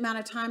knew the amount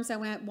of times I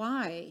went,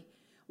 why?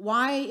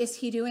 Why is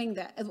he doing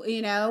that?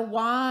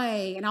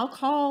 Why? And I'll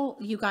call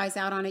you guys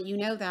out on it. You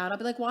know that. I'll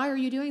be like, why are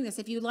you doing this?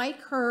 If you like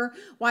her,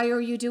 why are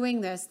you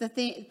doing this?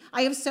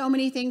 I have so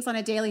many things on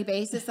a daily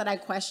basis that I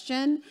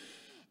question.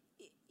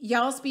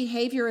 Y'all's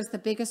behavior is the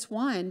biggest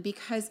one,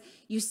 because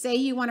you say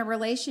you want a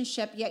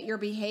relationship, yet your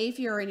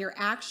behavior and your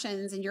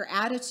actions and your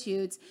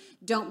attitudes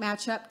don't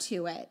match up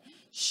to it.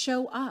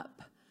 Show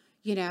up,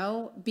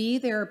 be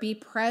there, be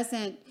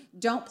present.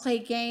 Don't play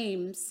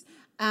games,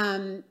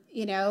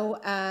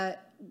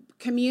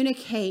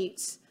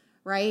 communicate,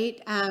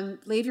 right?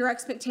 Leave your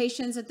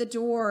expectations at the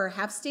door.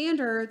 Have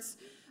standards,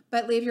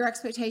 but leave your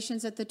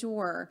expectations at the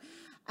door.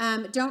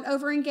 Don't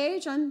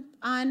over-engage on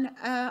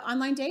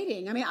online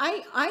dating. I mean,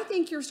 I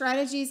think your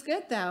strategy is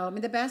good, though. I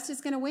mean, the best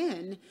is going to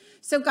win.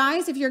 So,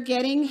 guys, if you're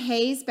getting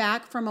haze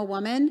back from a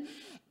woman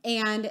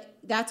and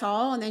that's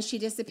all, and then she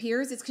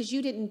disappears, it's because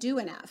you didn't do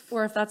enough.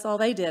 Or if that's all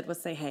they did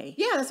was say, hey.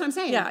 Yeah, that's what I'm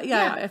saying.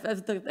 Yeah.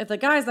 If the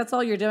guys, that's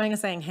all you're doing is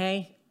saying,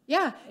 hey.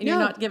 Yeah. And you're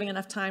not giving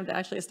enough time to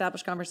actually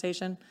establish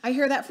conversation. I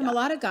hear that from a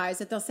lot of guys,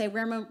 that they'll say,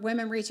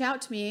 women reach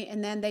out to me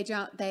and then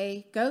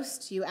they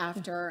ghost you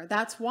after.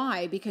 That's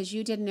why, because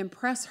you didn't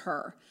impress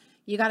her.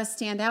 You got to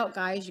stand out,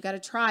 guys. You got to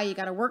try. You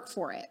got to work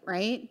for it,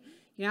 right?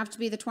 You don't have to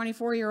be the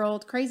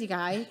 24-year-old crazy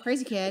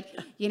kid,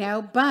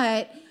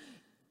 but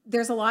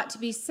there's a lot to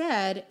be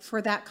said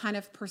for that kind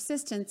of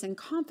persistence and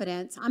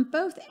confidence on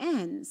both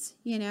ends,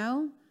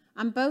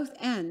 on both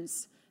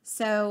ends.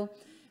 So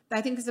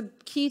I think there's a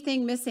key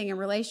thing missing in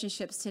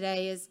relationships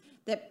today is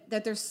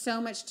that there's so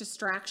much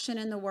distraction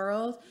in the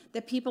world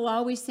that people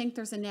always think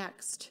there's a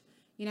next.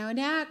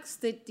 Next,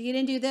 that you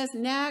didn't do this,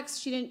 next,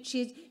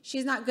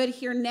 she's not good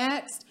here,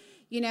 next,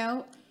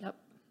 Yep.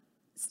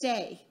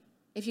 Stay.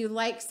 If you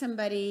like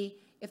somebody,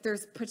 if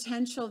there's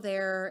potential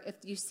there, if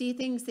you see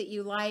things that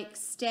you like,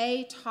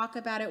 stay, talk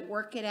about it,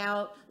 work it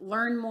out,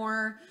 learn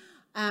more,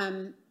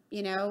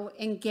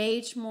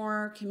 engage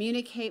more,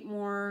 communicate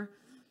more.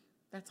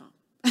 That's all.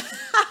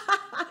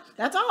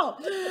 That's all.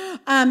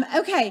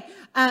 Okay.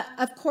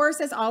 Of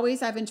course, as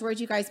always, I've enjoyed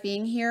you guys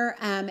being here.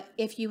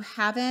 If you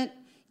haven't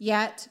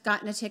yet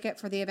gotten a ticket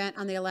for the event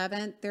on the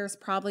 11th, there's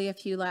probably a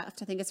few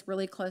left. I think it's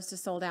really close to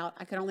sold out.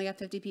 I could only have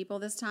 50 people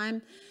this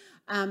time.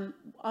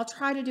 I'll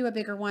try to do a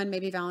bigger one,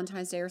 maybe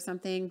Valentine's Day or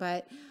something.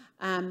 But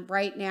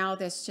right now,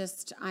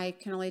 I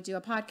can only do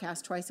a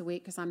podcast twice a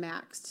week because I'm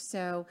maxed.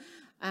 So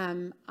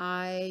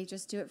I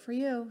just do it for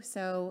you.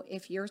 So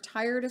if you're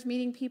tired of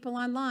meeting people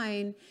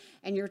online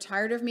and you're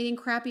tired of meeting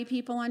crappy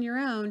people on your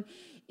own,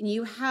 and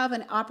you have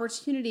an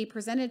opportunity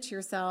presented to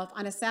yourself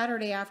on a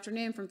Saturday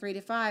afternoon from 3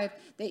 to 5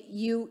 that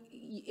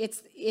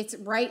it's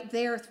right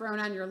there thrown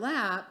on your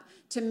lap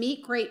to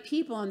meet great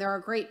people, and there are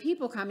great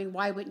people coming,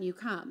 why wouldn't you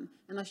come?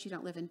 Unless you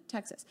don't live in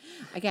Texas.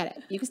 I get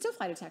it. You can still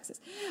fly to Texas.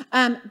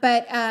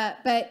 But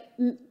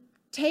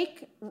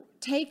take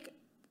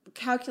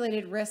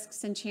calculated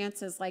risks and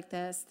chances like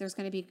this. There's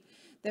going to be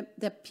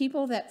the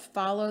people that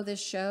follow this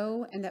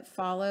show and that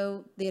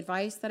follow the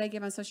advice that I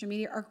give on social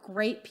media are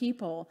great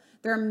people.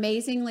 They're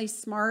amazingly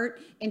smart,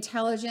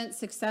 intelligent,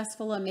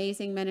 successful,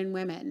 amazing men and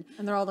women.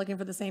 And they're all looking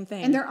for the same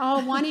thing. And they're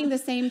all wanting the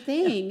same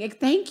thing.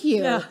 Thank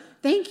you. Yeah.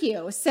 Thank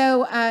you.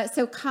 So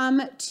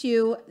come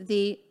to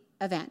the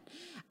event.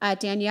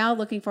 Danielle,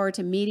 looking forward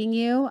to meeting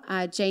you.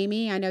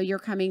 Jamie, I know you're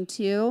coming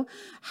too.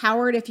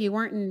 Howard, if you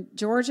weren't in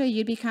Georgia,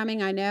 you'd be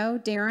coming, I know.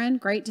 Darren,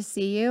 great to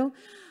see you.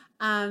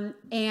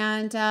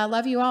 And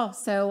love you all.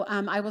 So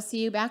I will see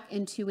you back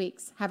in 2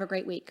 weeks. Have a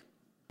great week.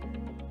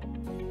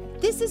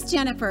 This is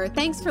Jennifer.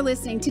 Thanks for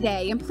listening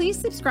today, and please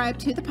subscribe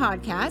to the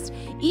podcast.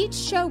 Each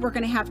show, we're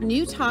going to have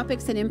new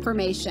topics and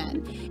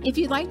information. If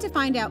you'd like to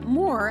find out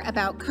more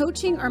about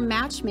coaching or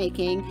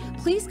matchmaking,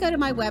 please go to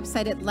my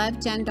website at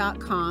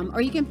levgen.com,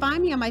 or you can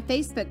find me on my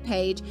Facebook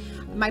page,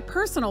 my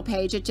personal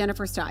page at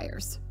Jennifer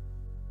Stiers.